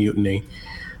contemplating mutiny.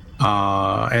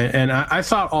 And I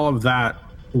thought all of that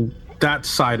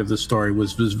side of the story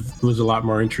was a lot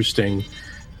more interesting.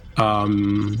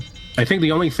 I think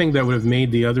the only thing that would have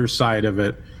made the other side of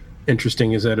it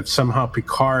interesting is that if somehow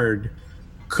Picard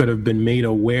could have been made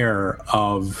aware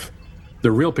of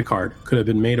the real Picard, could have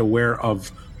been made aware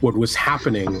of what was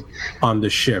happening on the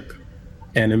ship.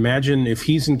 And imagine if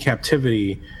he's in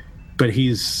captivity, but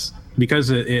because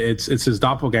it's his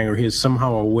doppelganger, he is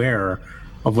somehow aware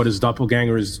of what his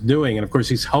doppelganger is doing. And of course,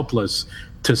 he's helpless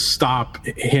to stop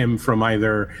him from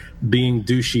either being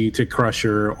douchey to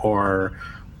Crusher or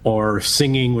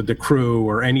singing with the crew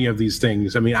or any of these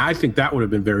things. I mean, I think that would have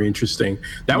been very interesting.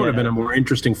 That would have been a more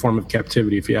interesting form of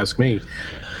captivity, if you ask me.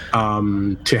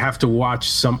 To have to watch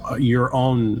your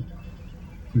own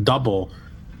double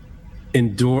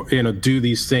do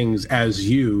these things as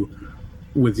you,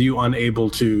 with you unable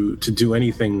to do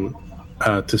anything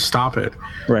to stop it.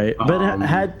 Right. But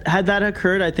had that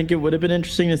occurred, I think it would have been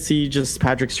interesting to see just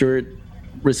Patrick Stewart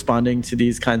responding to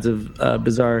these kinds of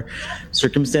bizarre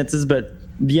circumstances. But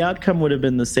the outcome would have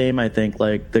been the same, I think.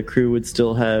 Like, the crew would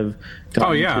still have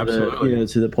gotten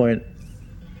to the point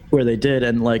where they did.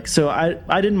 And so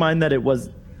I didn't mind that it was,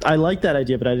 I liked that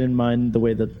idea, but I didn't mind the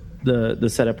way that the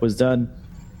setup was done.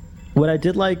 What I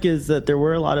did like is that there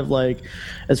were a lot of,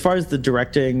 as far as the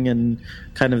directing and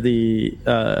kind of the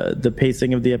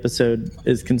pacing of the episode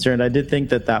is concerned, I did think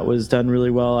that was done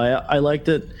really well. I liked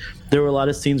it. There were a lot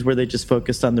of scenes where they just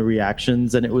focused on the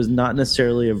reactions, and it was not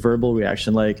necessarily a verbal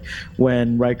reaction. Like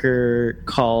when Riker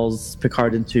calls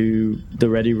Picard into the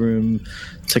ready room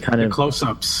to kind of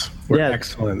close-ups were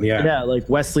excellent. Yeah, like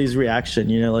Wesley's reaction.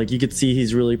 You could see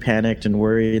he's really panicked and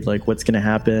worried, like what's going to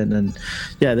happen. And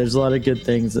there's a lot of good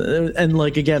things. And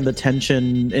again, the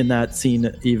tension in that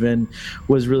scene even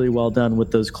was really well done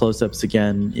with those close-ups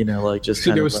again. Just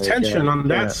there was tension on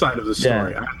that side of the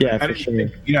story. For sure.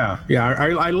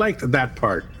 I liked that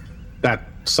part, that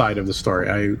side of the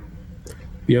story.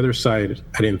 The other side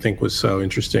I didn't think was so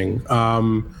interesting.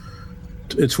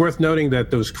 It's worth noting that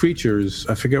those creatures,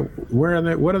 I forget where are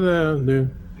they. What are the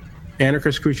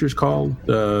anarchist creatures called?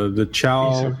 The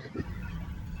Chal.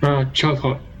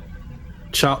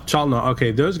 Chalna.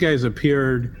 Okay, those guys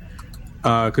appeared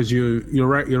because you'll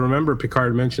remember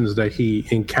Picard mentions that he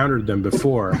encountered them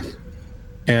before,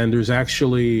 and there's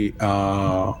actually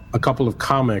a couple of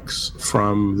comics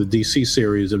from the DC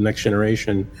series of Next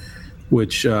Generation,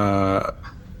 which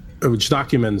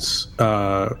documents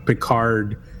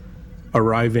Picard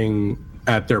arriving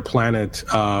at their planet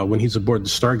when he's aboard the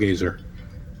Stargazer.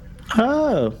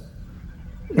 Oh.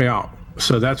 Yeah.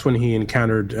 So that's when he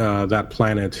encountered that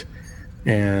planet.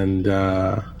 And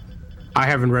I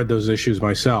haven't read those issues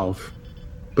myself,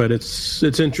 but it's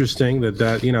interesting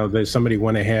that somebody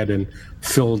went ahead and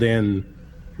filled in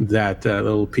that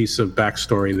little piece of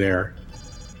backstory there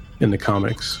in the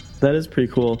comics. That is pretty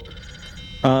cool.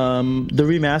 The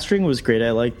remastering was great.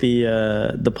 I like the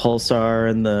Pulsar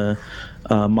and the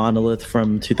Monolith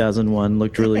from 2001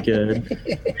 looked really good.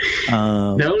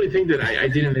 The only thing that I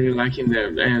didn't really like in the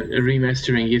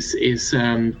remastering is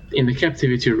in the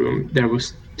captivity room there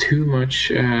was too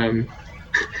much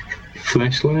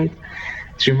flashlight.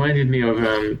 It reminded me of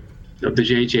the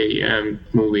JJ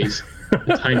movies.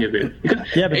 A tiny bit.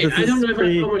 Yeah, but I don't know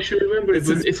how much you remember it,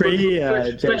 but it's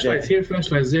flashlights here,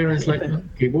 flashlights there, and it's like,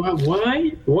 okay,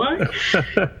 why?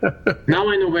 Now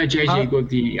I know where JJ got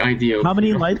the idea of. How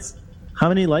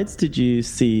many lights did you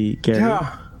see, Gary?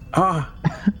 That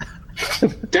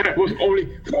was only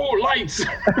 4 lights.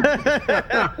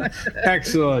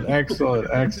 Excellent.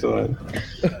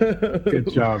 Good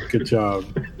job.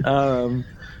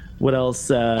 What else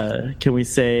can we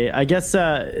say? I guess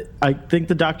I think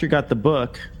the Doctor got the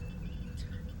book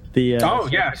the Oh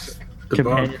yes, the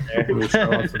book. companion there. We'll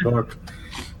show off the book.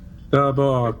 The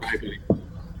book.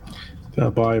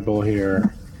 The Bible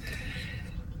here.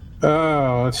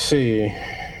 Let's see.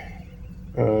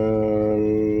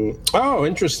 Oh,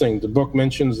 interesting. The book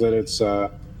mentions that it's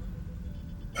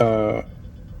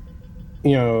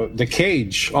The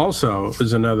Cage also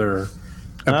is another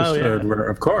episode where,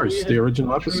 of course, the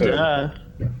original episode.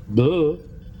 Duh.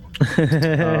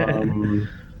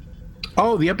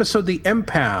 The episode The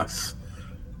Empath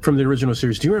from the original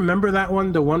series. Do you remember that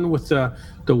one? The one with the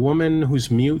woman who's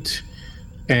mute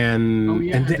and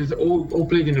it's all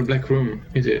played in a black room,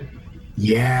 is it?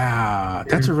 Yeah,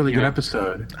 that's a really good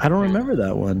episode. I don't remember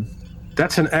that one.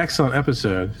 That's an excellent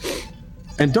episode.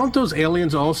 And don't those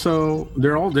aliens also?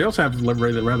 They also have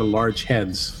rather large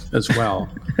heads as well.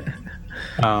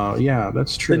 Yeah,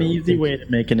 that's true. It's an easy way to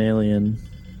make an alien.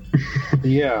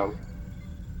 Yeah.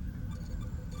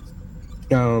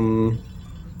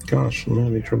 Gosh, I'm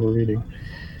having trouble reading.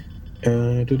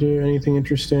 To do anything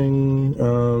interesting?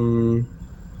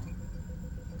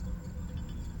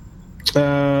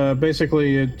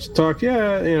 Basically, it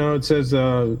says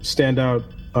standout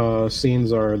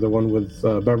scenes are the one with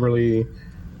Beverly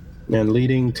and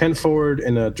leading Tenford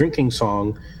in a drinking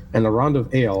song and a round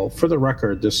of ale. For the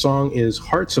record, the song is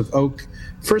Hearts of Oak,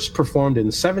 first performed in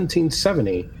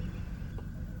 1770.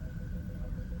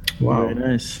 Wow. Very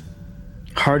nice.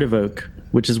 Heart of Oak,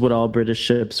 which is what all British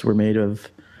ships were made of.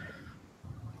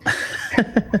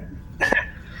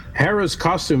 Hera's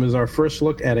costume is our first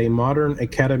look at a modern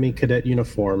Academy cadet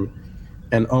uniform,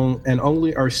 and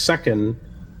only our second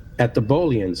at the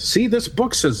Bolians. See, this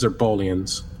book says they're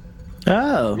Bolians.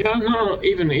 Oh. Yeah, no,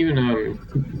 even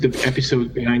the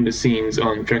episode behind the scenes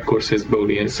on Drekor says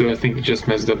Bolian, so I think it just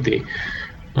messed up the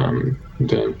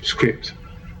script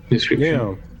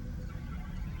description.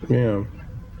 Yeah.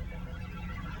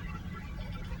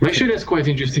 Actually, that's quite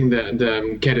interesting,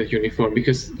 the cadet uniform,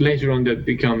 because later on that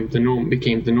became the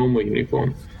normal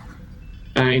uniform.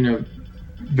 In a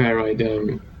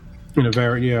variation,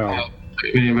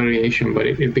 but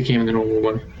it became the normal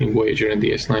one in Voyager and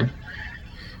DS9.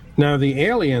 Now, the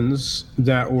aliens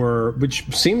which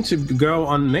seem to go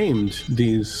unnamed,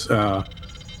 these aliens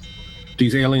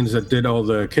that did all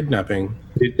the kidnapping.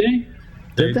 Did they?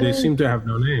 They seem to have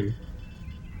no name.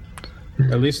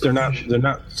 At least they're not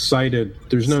cited.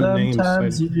 There's no name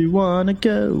cited. Sometimes you want to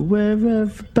go where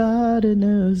everybody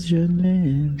knows your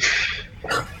name.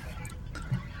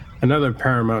 Another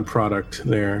Paramount product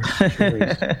there.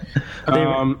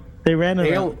 They ran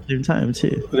it at the same time,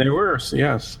 too. They were,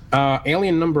 yes.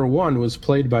 Alien number 1 was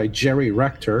played by Jerry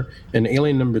Rector, and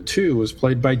Alien number 2 was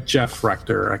played by Jeff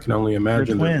Rector. I can only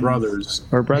imagine they're brothers.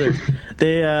 Or brothers.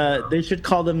 They should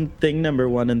call them Thing number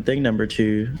 1 and Thing number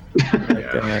 2,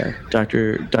 like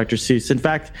Dr. Seuss. In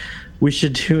fact, we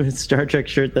should do a Star Trek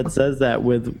shirt that says that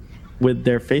with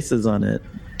their faces on it.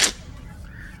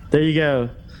 There you go.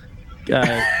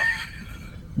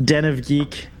 Den of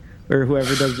Geek. Or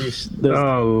whoever does these.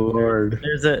 Oh Lord!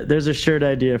 There's a shirt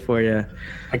idea for you.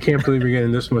 I can't believe you're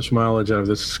getting this much mileage out of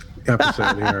this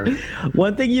episode here.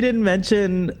 One thing you didn't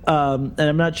mention, and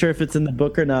I'm not sure if it's in the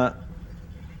book or not,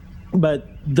 but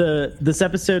this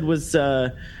episode was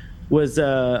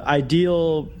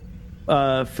ideal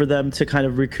for them to kind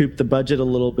of recoup the budget a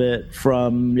little bit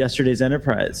from yesterday's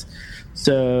Enterprise.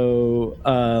 So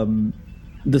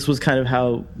this was kind of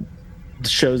how the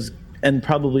show's, and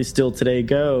probably still today,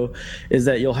 go, is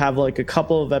that you'll have like a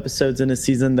couple of episodes in a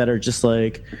season that are just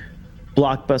like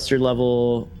blockbuster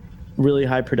level, really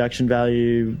high production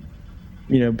value,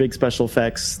 big special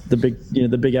effects, the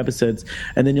big episodes,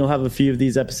 and then you'll have a few of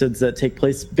these episodes that take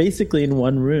place basically in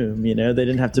one room. They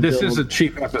didn't have to. This is a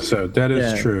cheap episode. That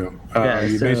is true.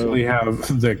 You basically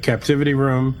have the captivity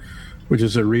room, which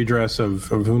is a redress of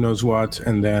who knows what,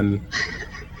 and then.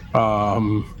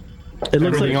 It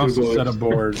looks everything like else is set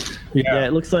aboard. Yeah,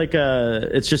 it looks like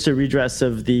it's just a redress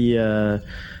of the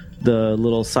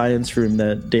little science room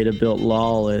that Data built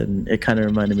LOL, and it kind of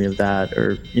reminded me of that,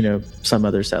 or some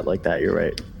other set like that. You're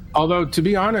right. Although, to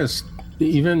be honest,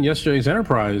 even yesterday's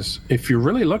Enterprise, if you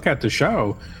really look at the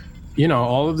show,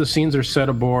 all of the scenes are set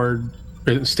aboard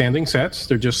standing sets.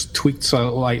 They're just tweaked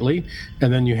slightly,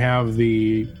 and then you have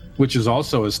which is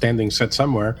also a standing set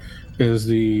somewhere, is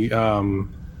the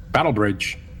battle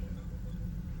bridge,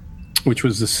 which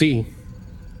was the sea.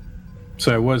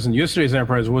 So it wasn't, yesterday's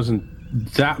Enterprise wasn't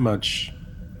that much.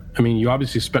 I mean, you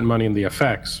obviously spent money on the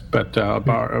effects, but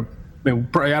I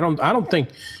don't think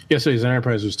yesterday's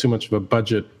Enterprise was too much of a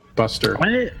budget buster.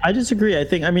 I disagree. I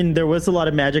think, there was a lot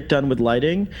of magic done with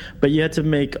lighting, but you had to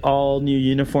make all new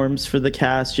uniforms for the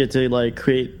cast. You had to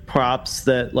create props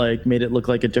that made it look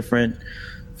like a different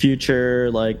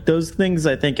future, like those things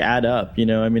I think add up, you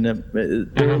know. I mean, And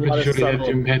I'm pretty sure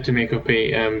they had to make up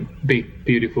a big,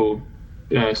 beautiful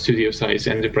studio size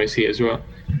Enterprise here as well.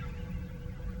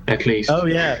 At least. Oh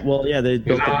yeah, well yeah, they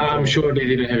built I'm sure they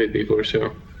didn't have it before,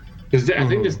 so. Because I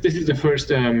think this is the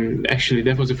first. Actually,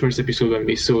 that was the first episode when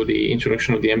we saw the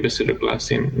introduction of the Ambassador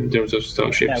class in terms of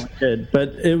starships. Yeah, we did, but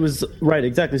it was right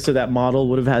exactly. So that model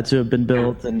would have had to have been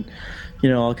built, and you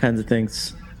know, all kinds of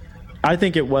things. I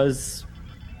think it was,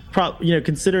 you know,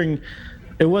 considering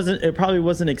it probably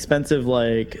wasn't expensive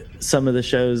like some of the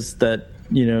shows that,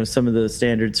 you know, some of the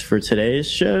standards for today's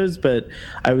shows, but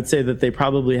I would say that they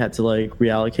probably had to like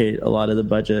reallocate a lot of the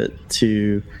budget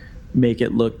to make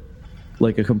it look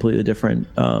like a completely different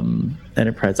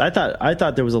Enterprise. I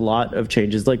thought there was a lot of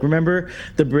changes. Like, remember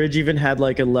the bridge even had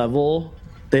like a level.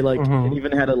 They like it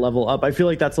even had a level up. I feel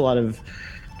like that's a lot of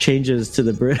changes to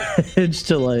the bridge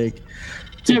to like.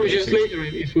 Yeah, but just later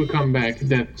it will come back,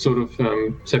 that sort of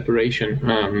separation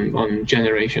on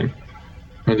Generation,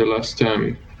 on the last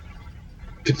the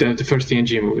first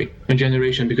TNG movie on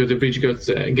Generation, because the bridge gets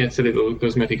a little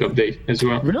cosmetic update as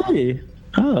well. Really?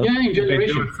 Oh. Yeah, in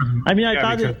Generation. I mean, I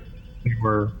thought they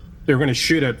were going to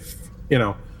shoot at, you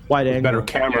know, wide with angle. better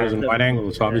cameras and wide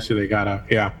angles. So obviously they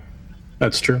gotta,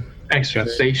 that's true. Extra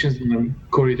stations and the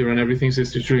corridor and everything. So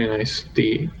it's really nice.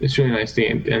 It's really nice. The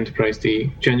Enterprise, the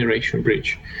Generation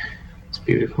bridge. It's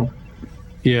beautiful.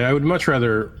 Yeah, I would much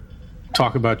rather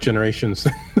talk about Generations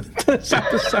than this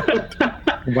episode.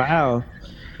 Wow.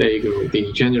 There you go.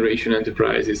 The Generation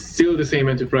Enterprise is still the same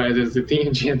Enterprise as the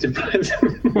TNG Enterprise.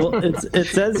 Well, it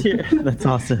says here, that's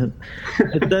awesome.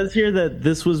 It says here that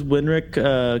this was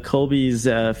Winrick Colby's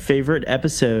favorite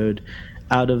episode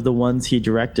out of the ones he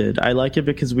directed. I like it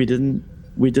because we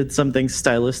did something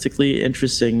stylistically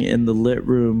interesting in the lit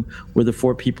room where the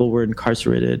 4 people were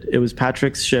incarcerated. It was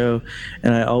Patrick's show,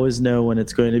 and I always know when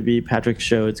it's going to be Patrick's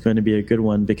show, it's going to be a good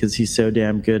one because he's so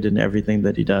damn good in everything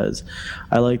that he does.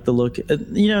 I like the look,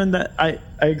 you know, and that I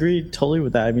agree totally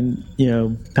with that. I mean, you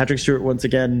know, Patrick Stewart, once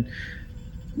again,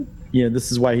 you know,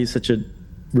 this is why he's such a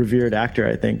revered actor.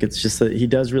 I think it's just that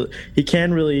he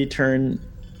can really turn,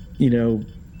 you know,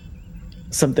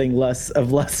 something less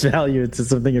value to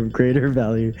something of greater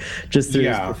value just through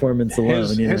his performance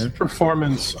alone. His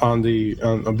performance on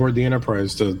aboard the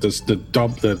Enterprise,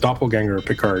 the doppelganger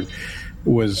Picard,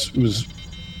 was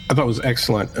I thought was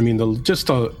excellent. I mean,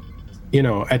 you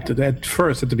know, at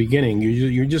first at the beginning,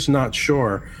 you're just not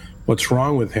sure what's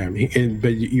wrong with him,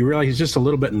 but you realize he's just a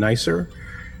little bit nicer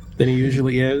than he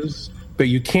usually is. But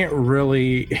you can't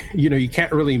really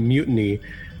mutiny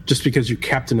just because your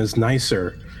captain is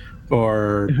nicer.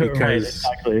 Or because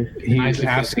he's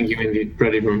asking you in the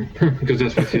ready room, because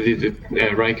that's what he did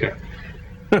with Riker.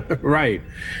 Right.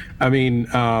 I mean,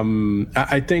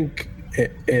 I think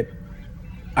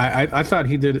I thought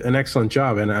he did an excellent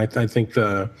job, and I think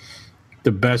the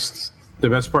best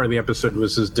part of the episode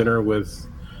was his dinner with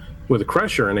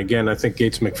Crusher. And again, I think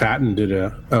Gates McFadden did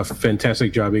a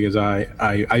fantastic job, because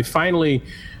I finally,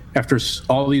 after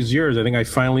all these years, I think I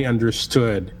finally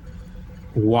understood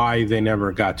why they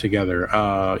never got together,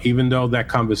 even though that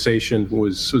conversation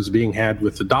was being had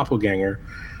with the doppelganger.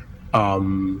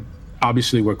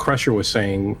 Obviously what Crusher was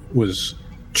saying was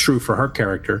true for her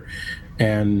character,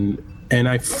 and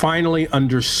I finally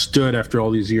understood after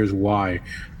all these years why.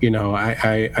 You know,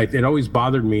 it always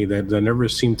bothered me that there never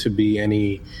seemed to be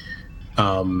any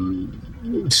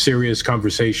serious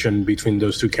conversation between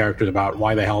those two characters about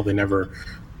why the hell they never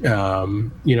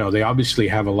you know, they obviously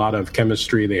have a lot of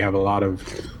chemistry. They have a lot of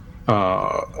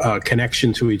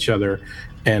connection to each other,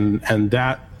 and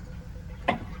that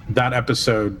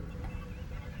episode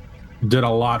did a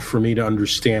lot for me to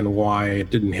understand why it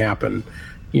didn't happen.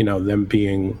 You know, them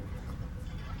being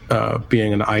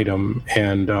an item,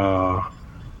 and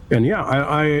yeah,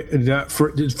 I that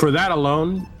for that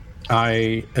alone,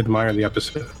 I admire the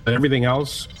episode. But everything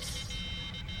else,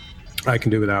 I can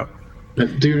do without.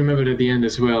 But do you remember at the end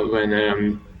as well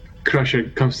when Crusher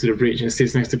comes to the bridge and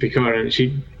sits next to Picard and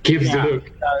she gives the look?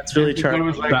 It's really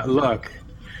charming. Like, that look.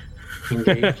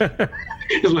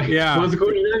 It's like, what's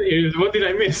going on here? What did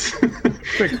I miss?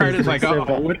 Picard is like,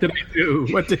 oh, what did I do?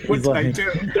 What did I do?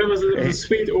 That was a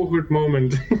sweet, awkward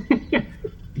moment.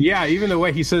 Yeah, even the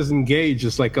way he says engage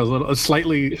is like a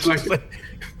slightly...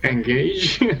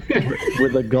 Engage?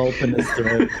 With a gulp in his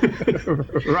throat.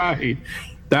 Right.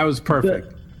 That was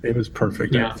perfect. It was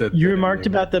perfect. Yeah. You remarked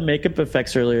about the makeup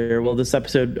effects earlier. Well, this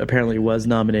episode apparently was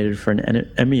nominated for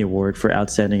an Emmy Award for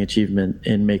Outstanding Achievement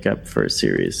in Makeup for a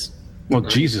Series. Well,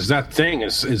 Jesus, that thing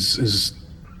is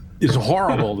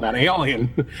horrible. That alien.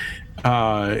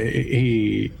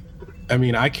 I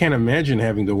mean, I can't imagine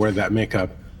having to wear that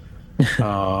makeup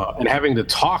and having to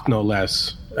talk no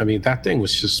less. I mean, that thing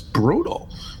was just brutal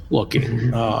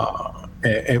looking.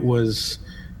 It was.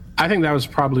 I think that was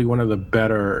probably one of the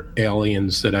better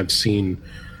aliens that I've seen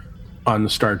on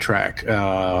Star Trek.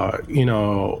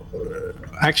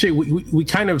 Actually, we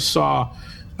kind of saw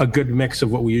a good mix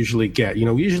of what we usually get.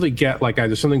 We usually get like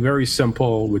either something very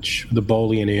simple, which the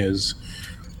Bolian is,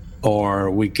 or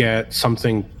we get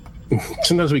something.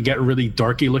 Sometimes we get really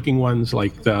darky looking ones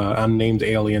like the unnamed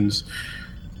aliens.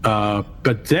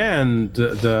 But then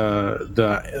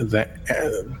the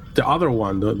other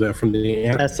one, the from the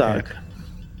Essog.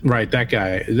 Right, that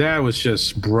guy. That was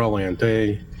just brilliant.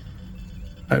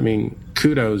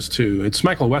 Kudos to it's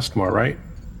Michael Westmore, right?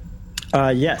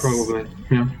 Yes, Probably.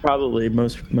 Yeah. probably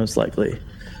most likely.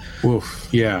 Oof,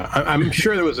 yeah. I'm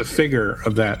sure there was a figure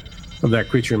of that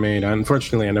creature made.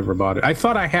 Unfortunately, I never bought it. I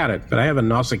thought I had it, but I have a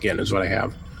Nausicaan is what I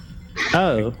have.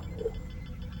 Oh,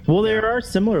 well, they are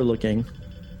similar looking.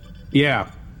 Yeah,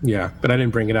 but I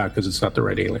didn't bring it out because it's not the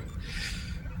right alien.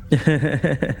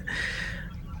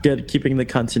 Good, keeping the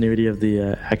continuity of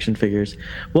the action figures.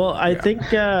 Well, I think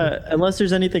unless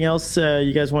there's anything else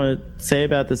you guys want to say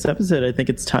about this episode, I think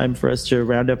it's time for us to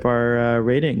round up our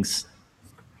ratings.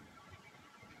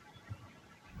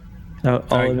 Is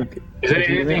there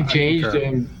anything changed?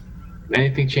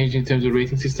 Anything changed in terms of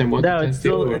rating system? No, it's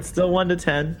still 1 to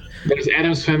 10. There's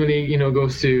Adam's Family,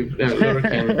 goes to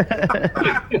Lurkin.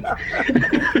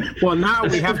 Well, now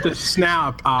we have to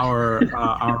snap our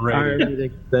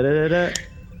rating.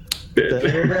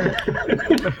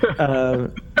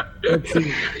 Let's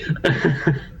see.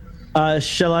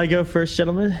 Shall I go first,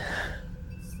 gentlemen?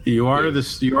 You are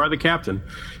the captain.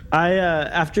 I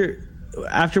after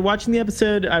watching the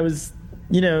episode, I was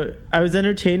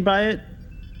entertained by it,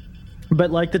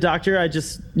 but like the Doctor, I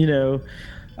just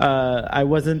I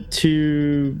wasn't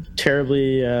too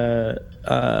terribly. There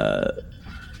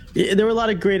were a lot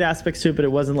of great aspects to it, but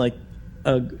it wasn't like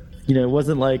it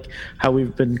wasn't like how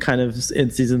we've been kind of in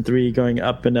season 3 going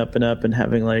up and up and up and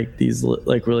having like these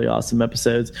like really awesome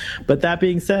episodes. But that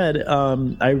being said,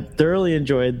 I thoroughly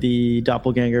enjoyed the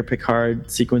Doppelganger Picard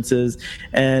sequences,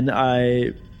 and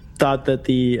I thought that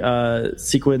the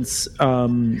sequence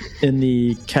in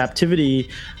the captivity,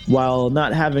 while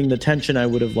not having the tension I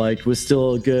would have liked, was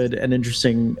still a good and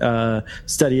interesting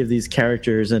study of these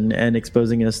characters and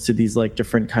exposing us to these like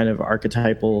different kind of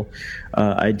archetypal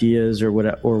ideas or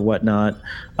whatnot.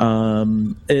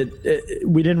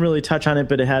 We didn't really touch on it,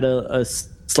 but it had a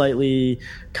slightly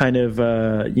kind of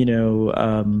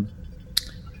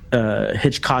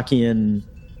Hitchcockian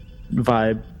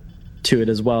vibe to it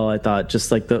as well. I thought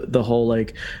just like the whole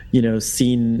like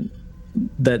scene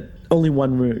that only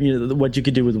one room, what you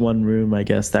could do with one room, I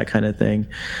guess, that kind of thing.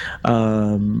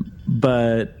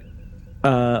 But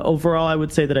overall, I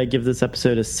would say that I give this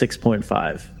episode a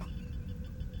 6.5.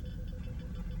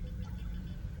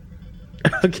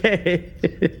 Okay.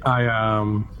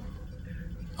 I'll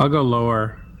go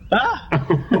lower.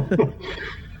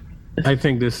 I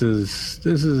think this is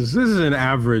an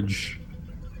average.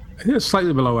 I think it's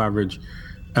slightly below average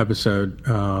episode.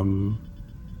 You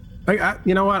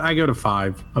know what? I go to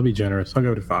 5. I'll be generous. I'll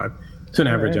go to 5. It's an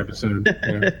average episode.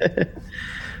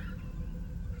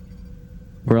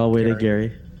 We're all waiting,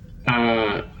 Gary.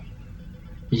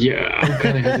 Yeah, I'm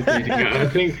kind of hesitating. I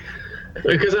think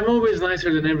because I'm always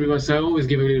nicer than everyone, so I always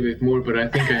give a little bit more. But I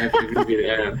think I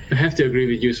have to agree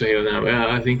with you, Sahil. Now,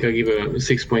 I think I give a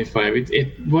 6.5.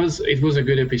 It was a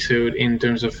good episode in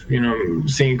terms of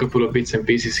seeing a couple of bits and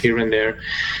pieces here and there.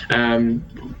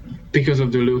 Because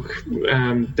of the look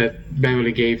that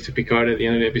Beverly gave to Picard at the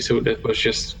end of the episode, that was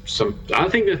just I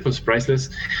think that was priceless.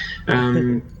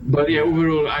 But yeah,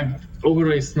 overall,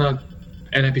 it's not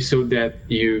an episode that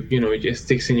it just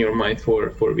sticks in your mind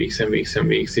for weeks and weeks and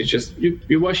weeks. It's just you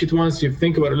watch it once, you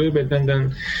think about it a little bit, and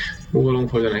then move along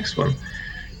for the next one.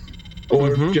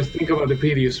 Or just think about the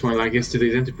previous one, like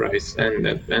Yesterday's Enterprise, and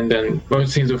then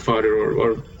Sins of Father,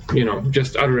 or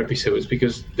just other episodes,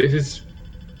 because this is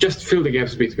just fill the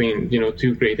gaps between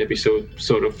two great episode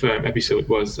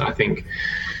was, I think.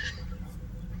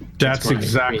 That's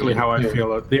exactly how I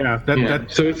feel it. Yeah.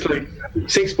 So it's like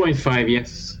 6.5.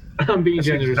 Yes, I'm being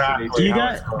generous. Exactly do you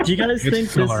guys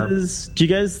think do you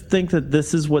guys think that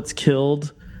this is what's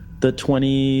killed the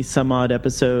 20 some odd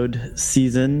episode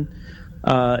season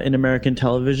in American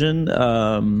television?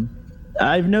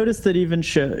 I've noticed that even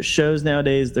shows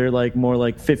nowadays, they're like more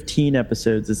like 15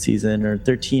 episodes a season or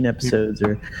 13 episodes,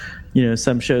 or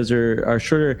some shows are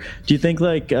shorter. Do you think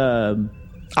like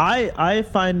I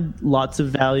find lots of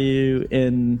value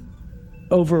in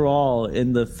overall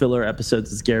in the filler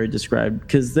episodes, as Gary described,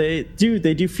 because they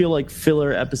do feel like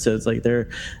filler episodes, like they're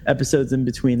episodes in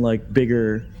between like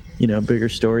bigger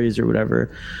stories or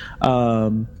whatever.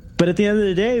 But at the end of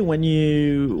the day,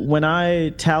 when I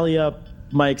tally up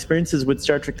my experiences with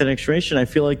Star Trek: The Next Generation, I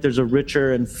feel like there's a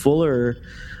richer and fuller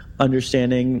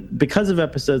understanding because of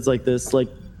episodes like this, like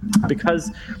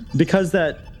because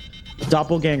that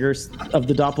doppelganger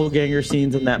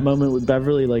scenes in that moment with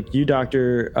Beverly, like you,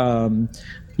 Doctor,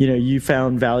 you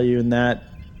found value in that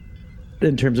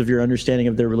in terms of your understanding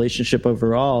of their relationship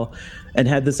overall. And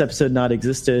had this episode not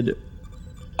existed,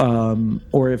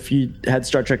 or if you had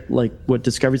Star Trek, like what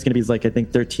Discovery's going to be is like, I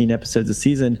think 13 episodes a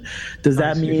season, does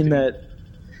that mean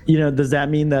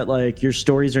that like your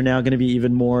stories are now going to be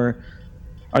even more?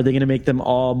 Are they going to make them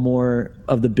all more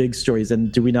of the big stories?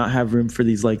 And do we not have room for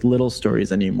these like little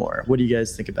stories anymore? What do you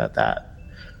guys think about that?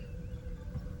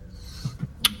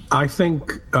 I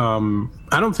think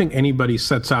I don't think anybody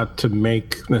sets out to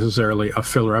make necessarily a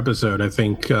filler episode. I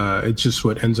think it's just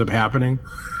what ends up happening.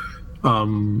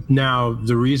 Now,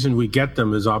 the reason we get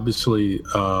them is obviously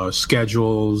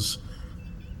schedules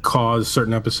cause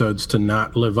certain episodes to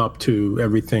not live up to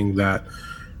everything that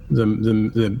the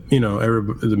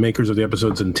makers of the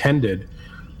episodes intended.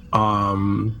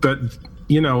 But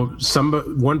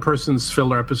one person's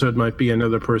filler episode might be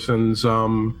another person's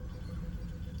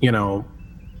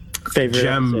Favorite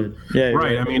gem. episode. Yeah,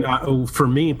 right. I mean, for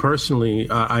me personally,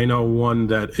 I know one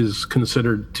that is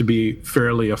considered to be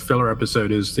fairly a filler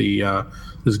episode is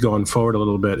is going forward a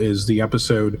little bit, is the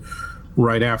episode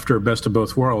right after Best of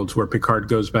Both Worlds, where Picard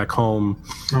goes back home.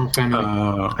 Family.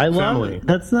 I love it.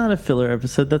 That's not a filler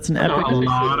episode. That's an epic. A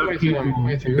lot of people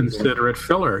consider it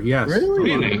filler. Yes,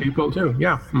 Really? A lot of people do.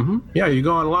 Yeah, yeah. You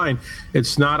go online,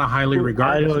 it's not a highly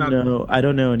regarded. I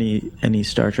don't know any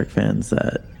Star Trek fans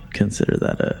that consider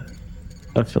that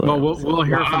a filler. Well, we'll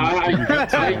hear from.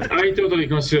 I totally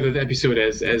consider that episode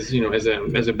as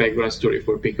a background story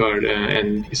for Picard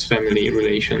and his family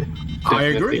relation. I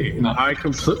agree. I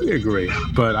completely agree.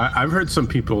 But I've heard some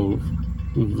people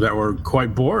that were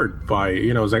quite bored by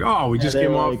it's like, oh, we just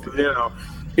came off.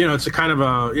 It's a kind of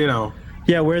a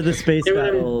Yeah, where are the space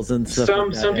battles and stuff.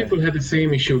 Some people had the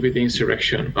same issue with the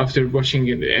Insurrection after watching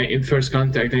it in First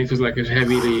Contact, and it was like a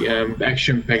heavily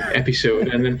action-packed episode.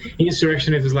 And then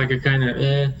Insurrection, it was like a kind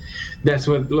of that's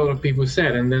what a lot of people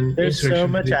said. And then there's so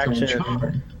much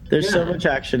action. There's so much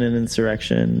action in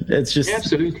Insurrection. It's just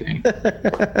absolutely.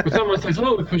 But someone says,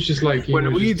 "Oh, it was just like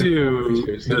when we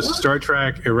do the Star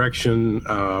Trek erection."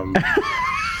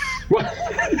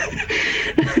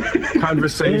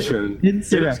 Conversation. It's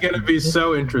going to be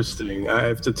so interesting, I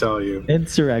have to tell you.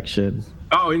 Insurrection.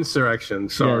 Oh, Insurrection.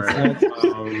 Sorry. Yes,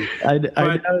 I know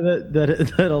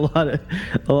that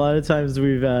a lot of times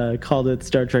we've called it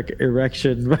Star Trek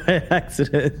Erection by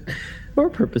accident, or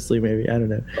purposely, maybe. I don't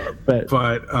know. But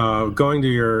going to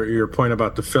your point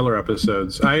about the filler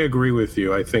episodes, I agree with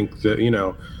you. I think that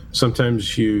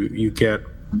sometimes you get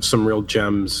some real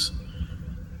gems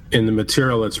in the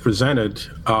material that's presented.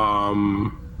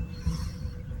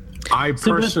 I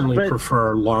personally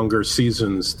prefer longer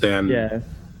seasons than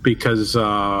because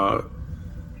I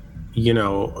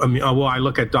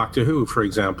look at Doctor Who, for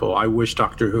example. I wish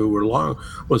Doctor Who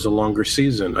was a longer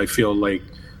season. I feel like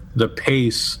the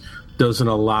pace doesn't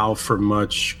allow for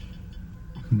much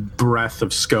breadth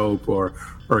of scope or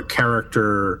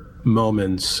character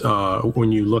moments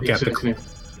when you look at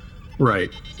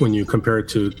when you compare it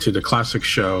to the classic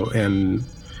show. And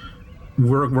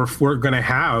we're going to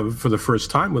have, for the first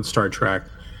time with Star Trek,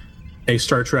 a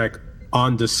Star Trek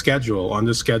on the schedule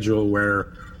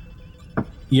where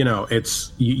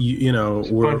it's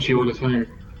we're punchy all the time.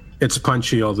 It's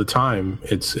punchy all the time.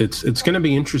 It's going to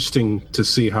be interesting to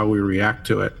see how we react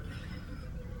to it.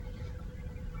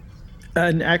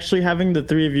 And actually, having the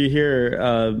three of you here,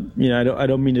 I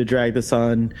don't mean to drag this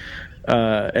on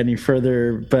any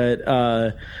further, but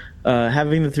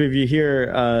having the three of you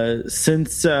here,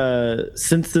 since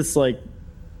this like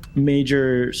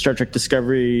major Star Trek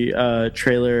Discovery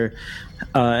trailer,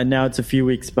 and now it's a few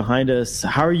weeks behind us,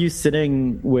 how are you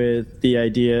sitting with the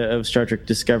idea of Star Trek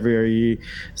Discovery?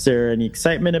 Is there any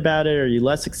excitement about it? Are you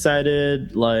less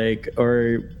excited?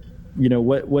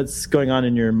 What's going on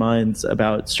in your minds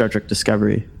about Star Trek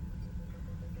Discovery?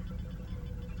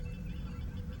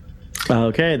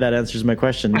 Okay, that answers my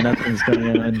question. Nothing's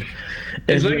going on.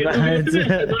 I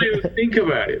don't even think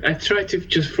about it. I try to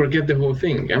just forget the whole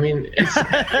thing. I mean,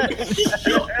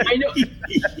 I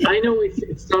know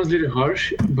it sounds a little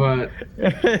harsh, but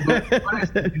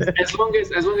as long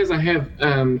as I have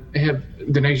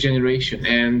the Next Generation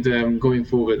and going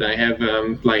forward, I have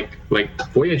like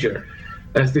Voyager.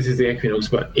 as this is the equinox,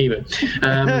 but even.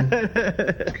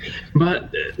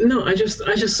 But no, I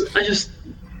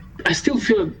still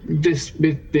feel this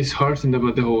bit disheartened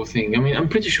about the whole thing. I mean, I'm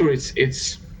pretty sure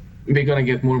it's we're gonna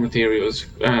get more materials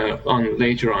on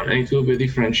later on, and it will be a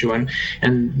different show, and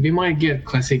we might get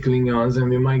classic Klingons, and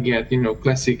we might get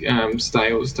classic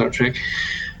style Star Trek,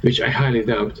 which I highly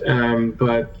doubt.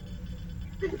 But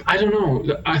I don't know.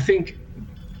 I think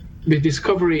the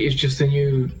Discovery is just a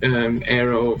new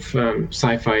era of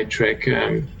sci-fi Trek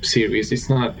series. It's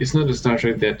not the Star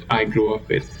Trek that I grew up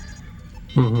with.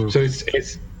 Mm-hmm. So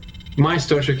it's my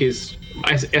Star Trek is.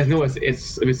 I know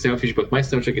it's a bit selfish, but my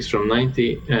Star Trek is from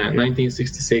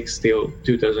 1966 till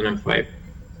 2005.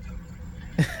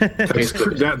 That's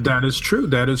true. That is true.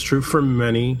 That is true for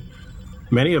many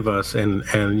of us. And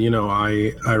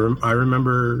I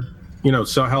remember,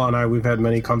 Sahel and I, we've had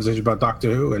many conversations about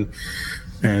Doctor Who,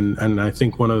 and I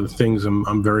think one of the things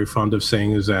I'm very fond of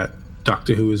saying is that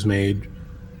Doctor Who is made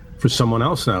for someone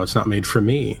else now. It's not made for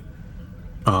me.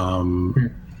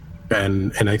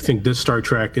 And I think this Star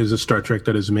Trek is a Star Trek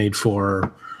that is will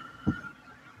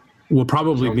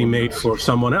probably be made for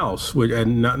someone else,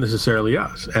 and not necessarily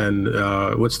us. And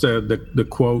what's the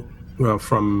quote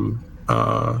from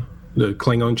the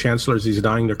Klingon Chancellor as he's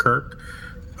dying to Kirk?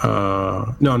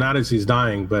 No, not as he's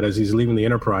dying, but as he's leaving the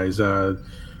Enterprise. We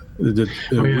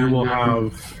will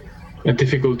have a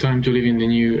difficult time to live in the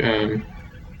new.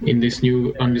 In this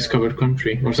new undiscovered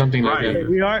country or something like that.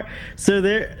 We are so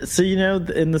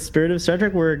in the spirit of Star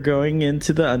Trek, we're going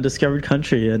into the undiscovered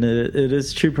country, and it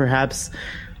is true. Perhaps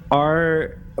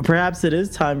it is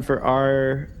time for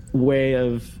our way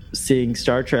of seeing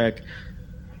Star Trek,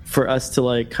 for us to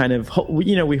like kind of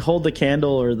we hold the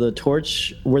candle or the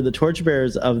torch. We're the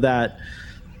torchbearers of that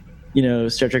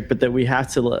Star Trek, but that we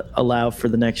have to allow for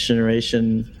the next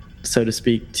generation, so to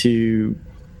speak, to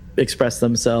express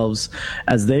themselves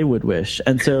as they would wish.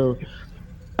 And so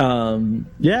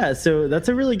so that's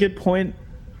a really good point.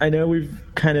 I know we've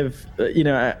kind of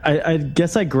I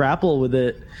guess I grapple with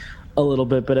it a little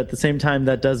bit, but at the same time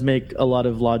that does make a lot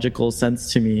of logical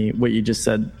sense to me, what you just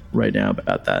said right now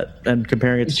about that, and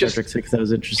comparing it to Star Trek 6. That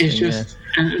was interesting. It's just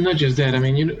and not just that. I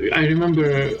mean, I remember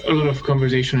a lot of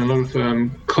conversation, a lot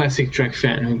of classic Trek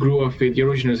fan who grew up with the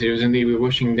original series, and they were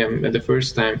watching them at the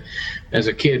first time as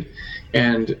a kid.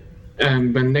 And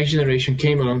when Next Generation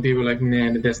came along, they were like,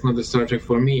 "Nah, that's not the Star Trek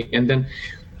for me." And then,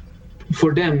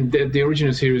 for them, the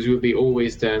original series will be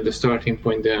always the starting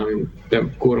point, the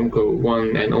quote-unquote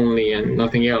one and only, and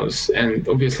nothing else. And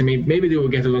obviously, maybe they will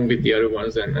get along with the other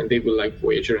ones, and they will like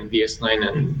Voyager and DS9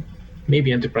 and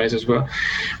maybe Enterprise as well.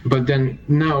 But then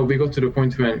now we got to the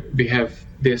point when we have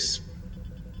this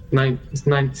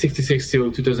 1966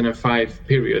 till 2005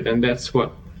 period, and that's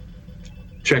what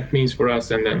Trek means for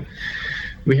us. And then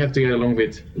we have to get along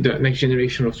with the next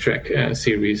generation of Trek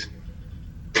series.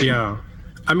 Yeah.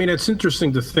 I mean, it's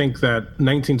interesting to think that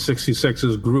 1966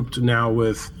 is grouped now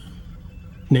with,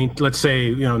 let's say,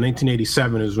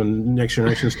 1987 is when Next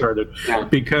Generation started,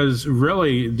 because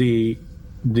really the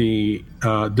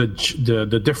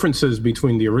differences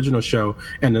between the original show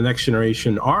and the Next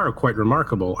Generation are quite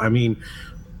remarkable. I mean,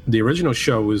 the original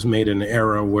show was made in an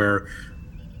era where,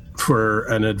 for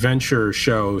an adventure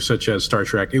show such as Star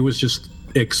Trek, it was just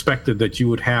expected that you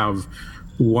would have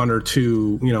one or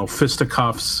two,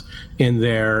 fisticuffs in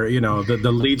there.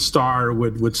 The lead star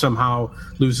would somehow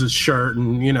lose his shirt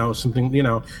and something.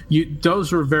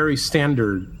 Those were very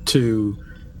standard to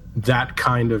that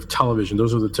kind of television.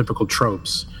 Those are the typical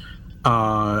tropes.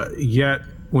 Yet,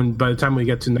 by the time we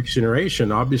get to Next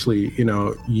Generation, obviously,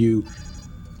 you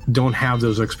don't have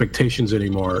those expectations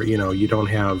anymore. You don't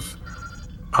have.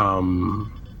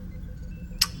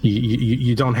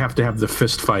 You don't have to have the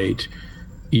fist fight.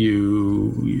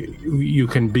 You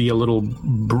can be a little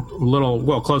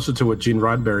closer to what Gene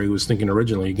Roddenberry was thinking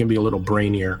originally. You can be a little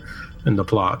brainier in the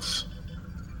plots.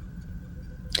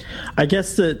 I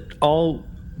guess that all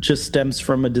just stems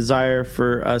from a desire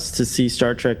for us to see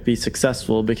Star Trek be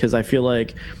successful, because I feel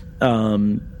like,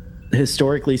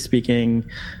 historically speaking,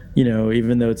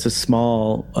 even though it's a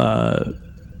small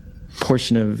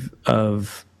portion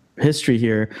of history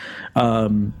here,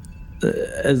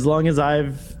 as long as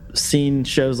I've seen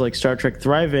shows like Star Trek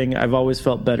thriving, I've always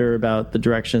felt better about the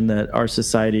direction that our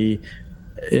society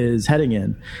is heading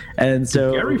in. And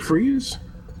so, did Gary freeze?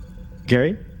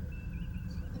 Gary?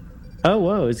 Oh,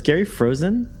 whoa! Is Gary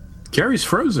frozen? Gary's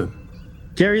frozen.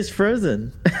 Gary's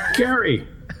frozen. Gary.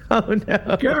 Oh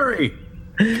no. Gary.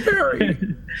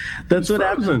 That's what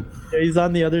happened. He's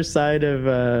on the other side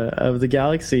of the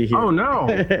galaxy here. Oh no.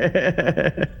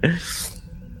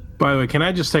 By the way, can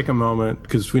I just take a moment,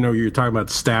 because we know you're talking about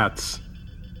stats,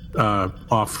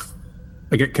 off.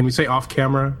 Again, can we say off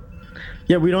camera?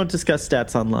 Yeah, we don't discuss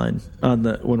stats online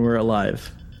when we're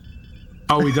alive.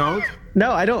 Oh, we don't.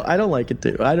 No, I don't like it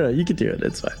too. I don't know. You can do it.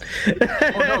 It's fine.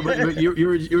 Oh, no, but you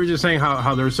were just saying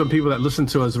how there's some people that listen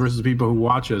to us versus people who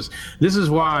watch us. This is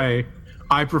why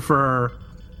I prefer.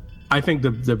 I think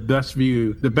the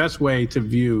best way to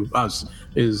view us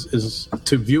is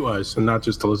to view us and not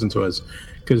just to listen to us,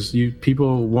 because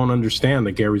people won't understand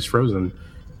that Gary's frozen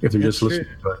if they're just listening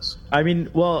to us. I mean,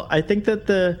 well, I think that's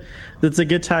a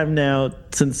good time now,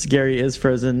 since Gary is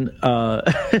frozen,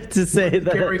 to say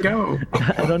that. Gary, go.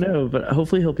 I don't know, but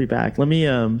hopefully he'll be back. Let me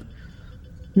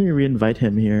re-invite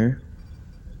him here.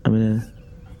 I'm gonna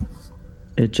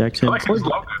eject him. I like his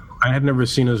logo. I had never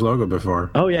seen his logo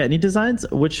before. Oh yeah, and he designs.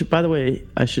 Which, by the way,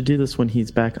 I should do this when he's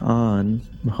back on.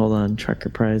 Hold on, Tracker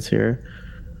Prize here.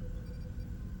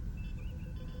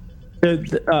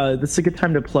 This is a good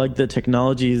time to plug the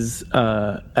technologies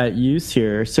at use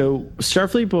here. So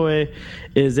Starfleet Boy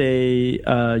is a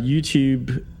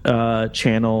YouTube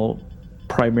channel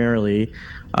primarily.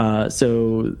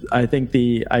 So I think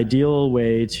the ideal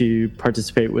way to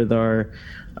participate with our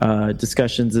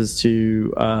discussions is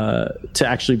to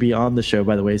actually be on the show,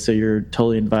 by the way. So you're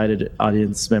totally invited,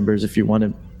 audience members, if you want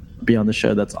to be on the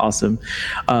show. That's awesome.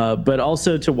 But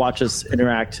also to watch us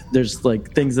interact. There's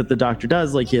like things that the Doctor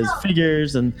does, like he has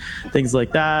figures and things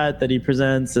like that he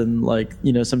presents, and like,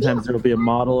 you know, sometimes there'll be a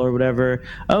model or whatever.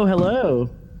 Oh, hello.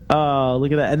 Oh,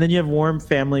 look at that. And then you have warm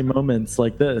family moments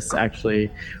like this, actually,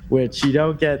 which you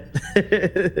don't get.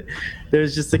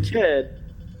 There's just a kid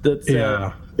that's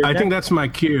I think that's my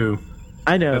cue.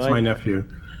 I know. That's my nephew.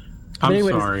 I'm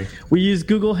sorry. We use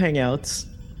Google Hangouts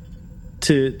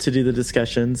to do the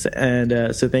discussions,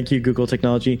 and so thank you, Google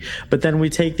Technology. But then we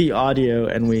take the audio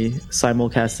and we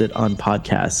simulcast it on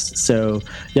podcast. So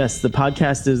yes, the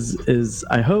podcast is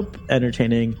I hope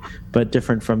entertaining, but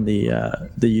different from the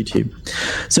YouTube.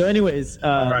 So anyways,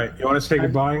 all right, you want to say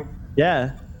goodbye?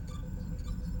 Yeah.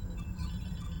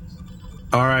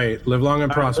 All right, live long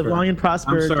and prosper. Live long and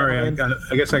prosper. I'm sorry,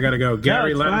 I guess I gotta go.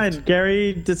 Gary left. Fine.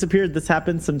 Gary disappeared. This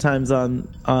happens sometimes on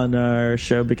our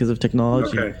show because of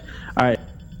technology. Okay. All right.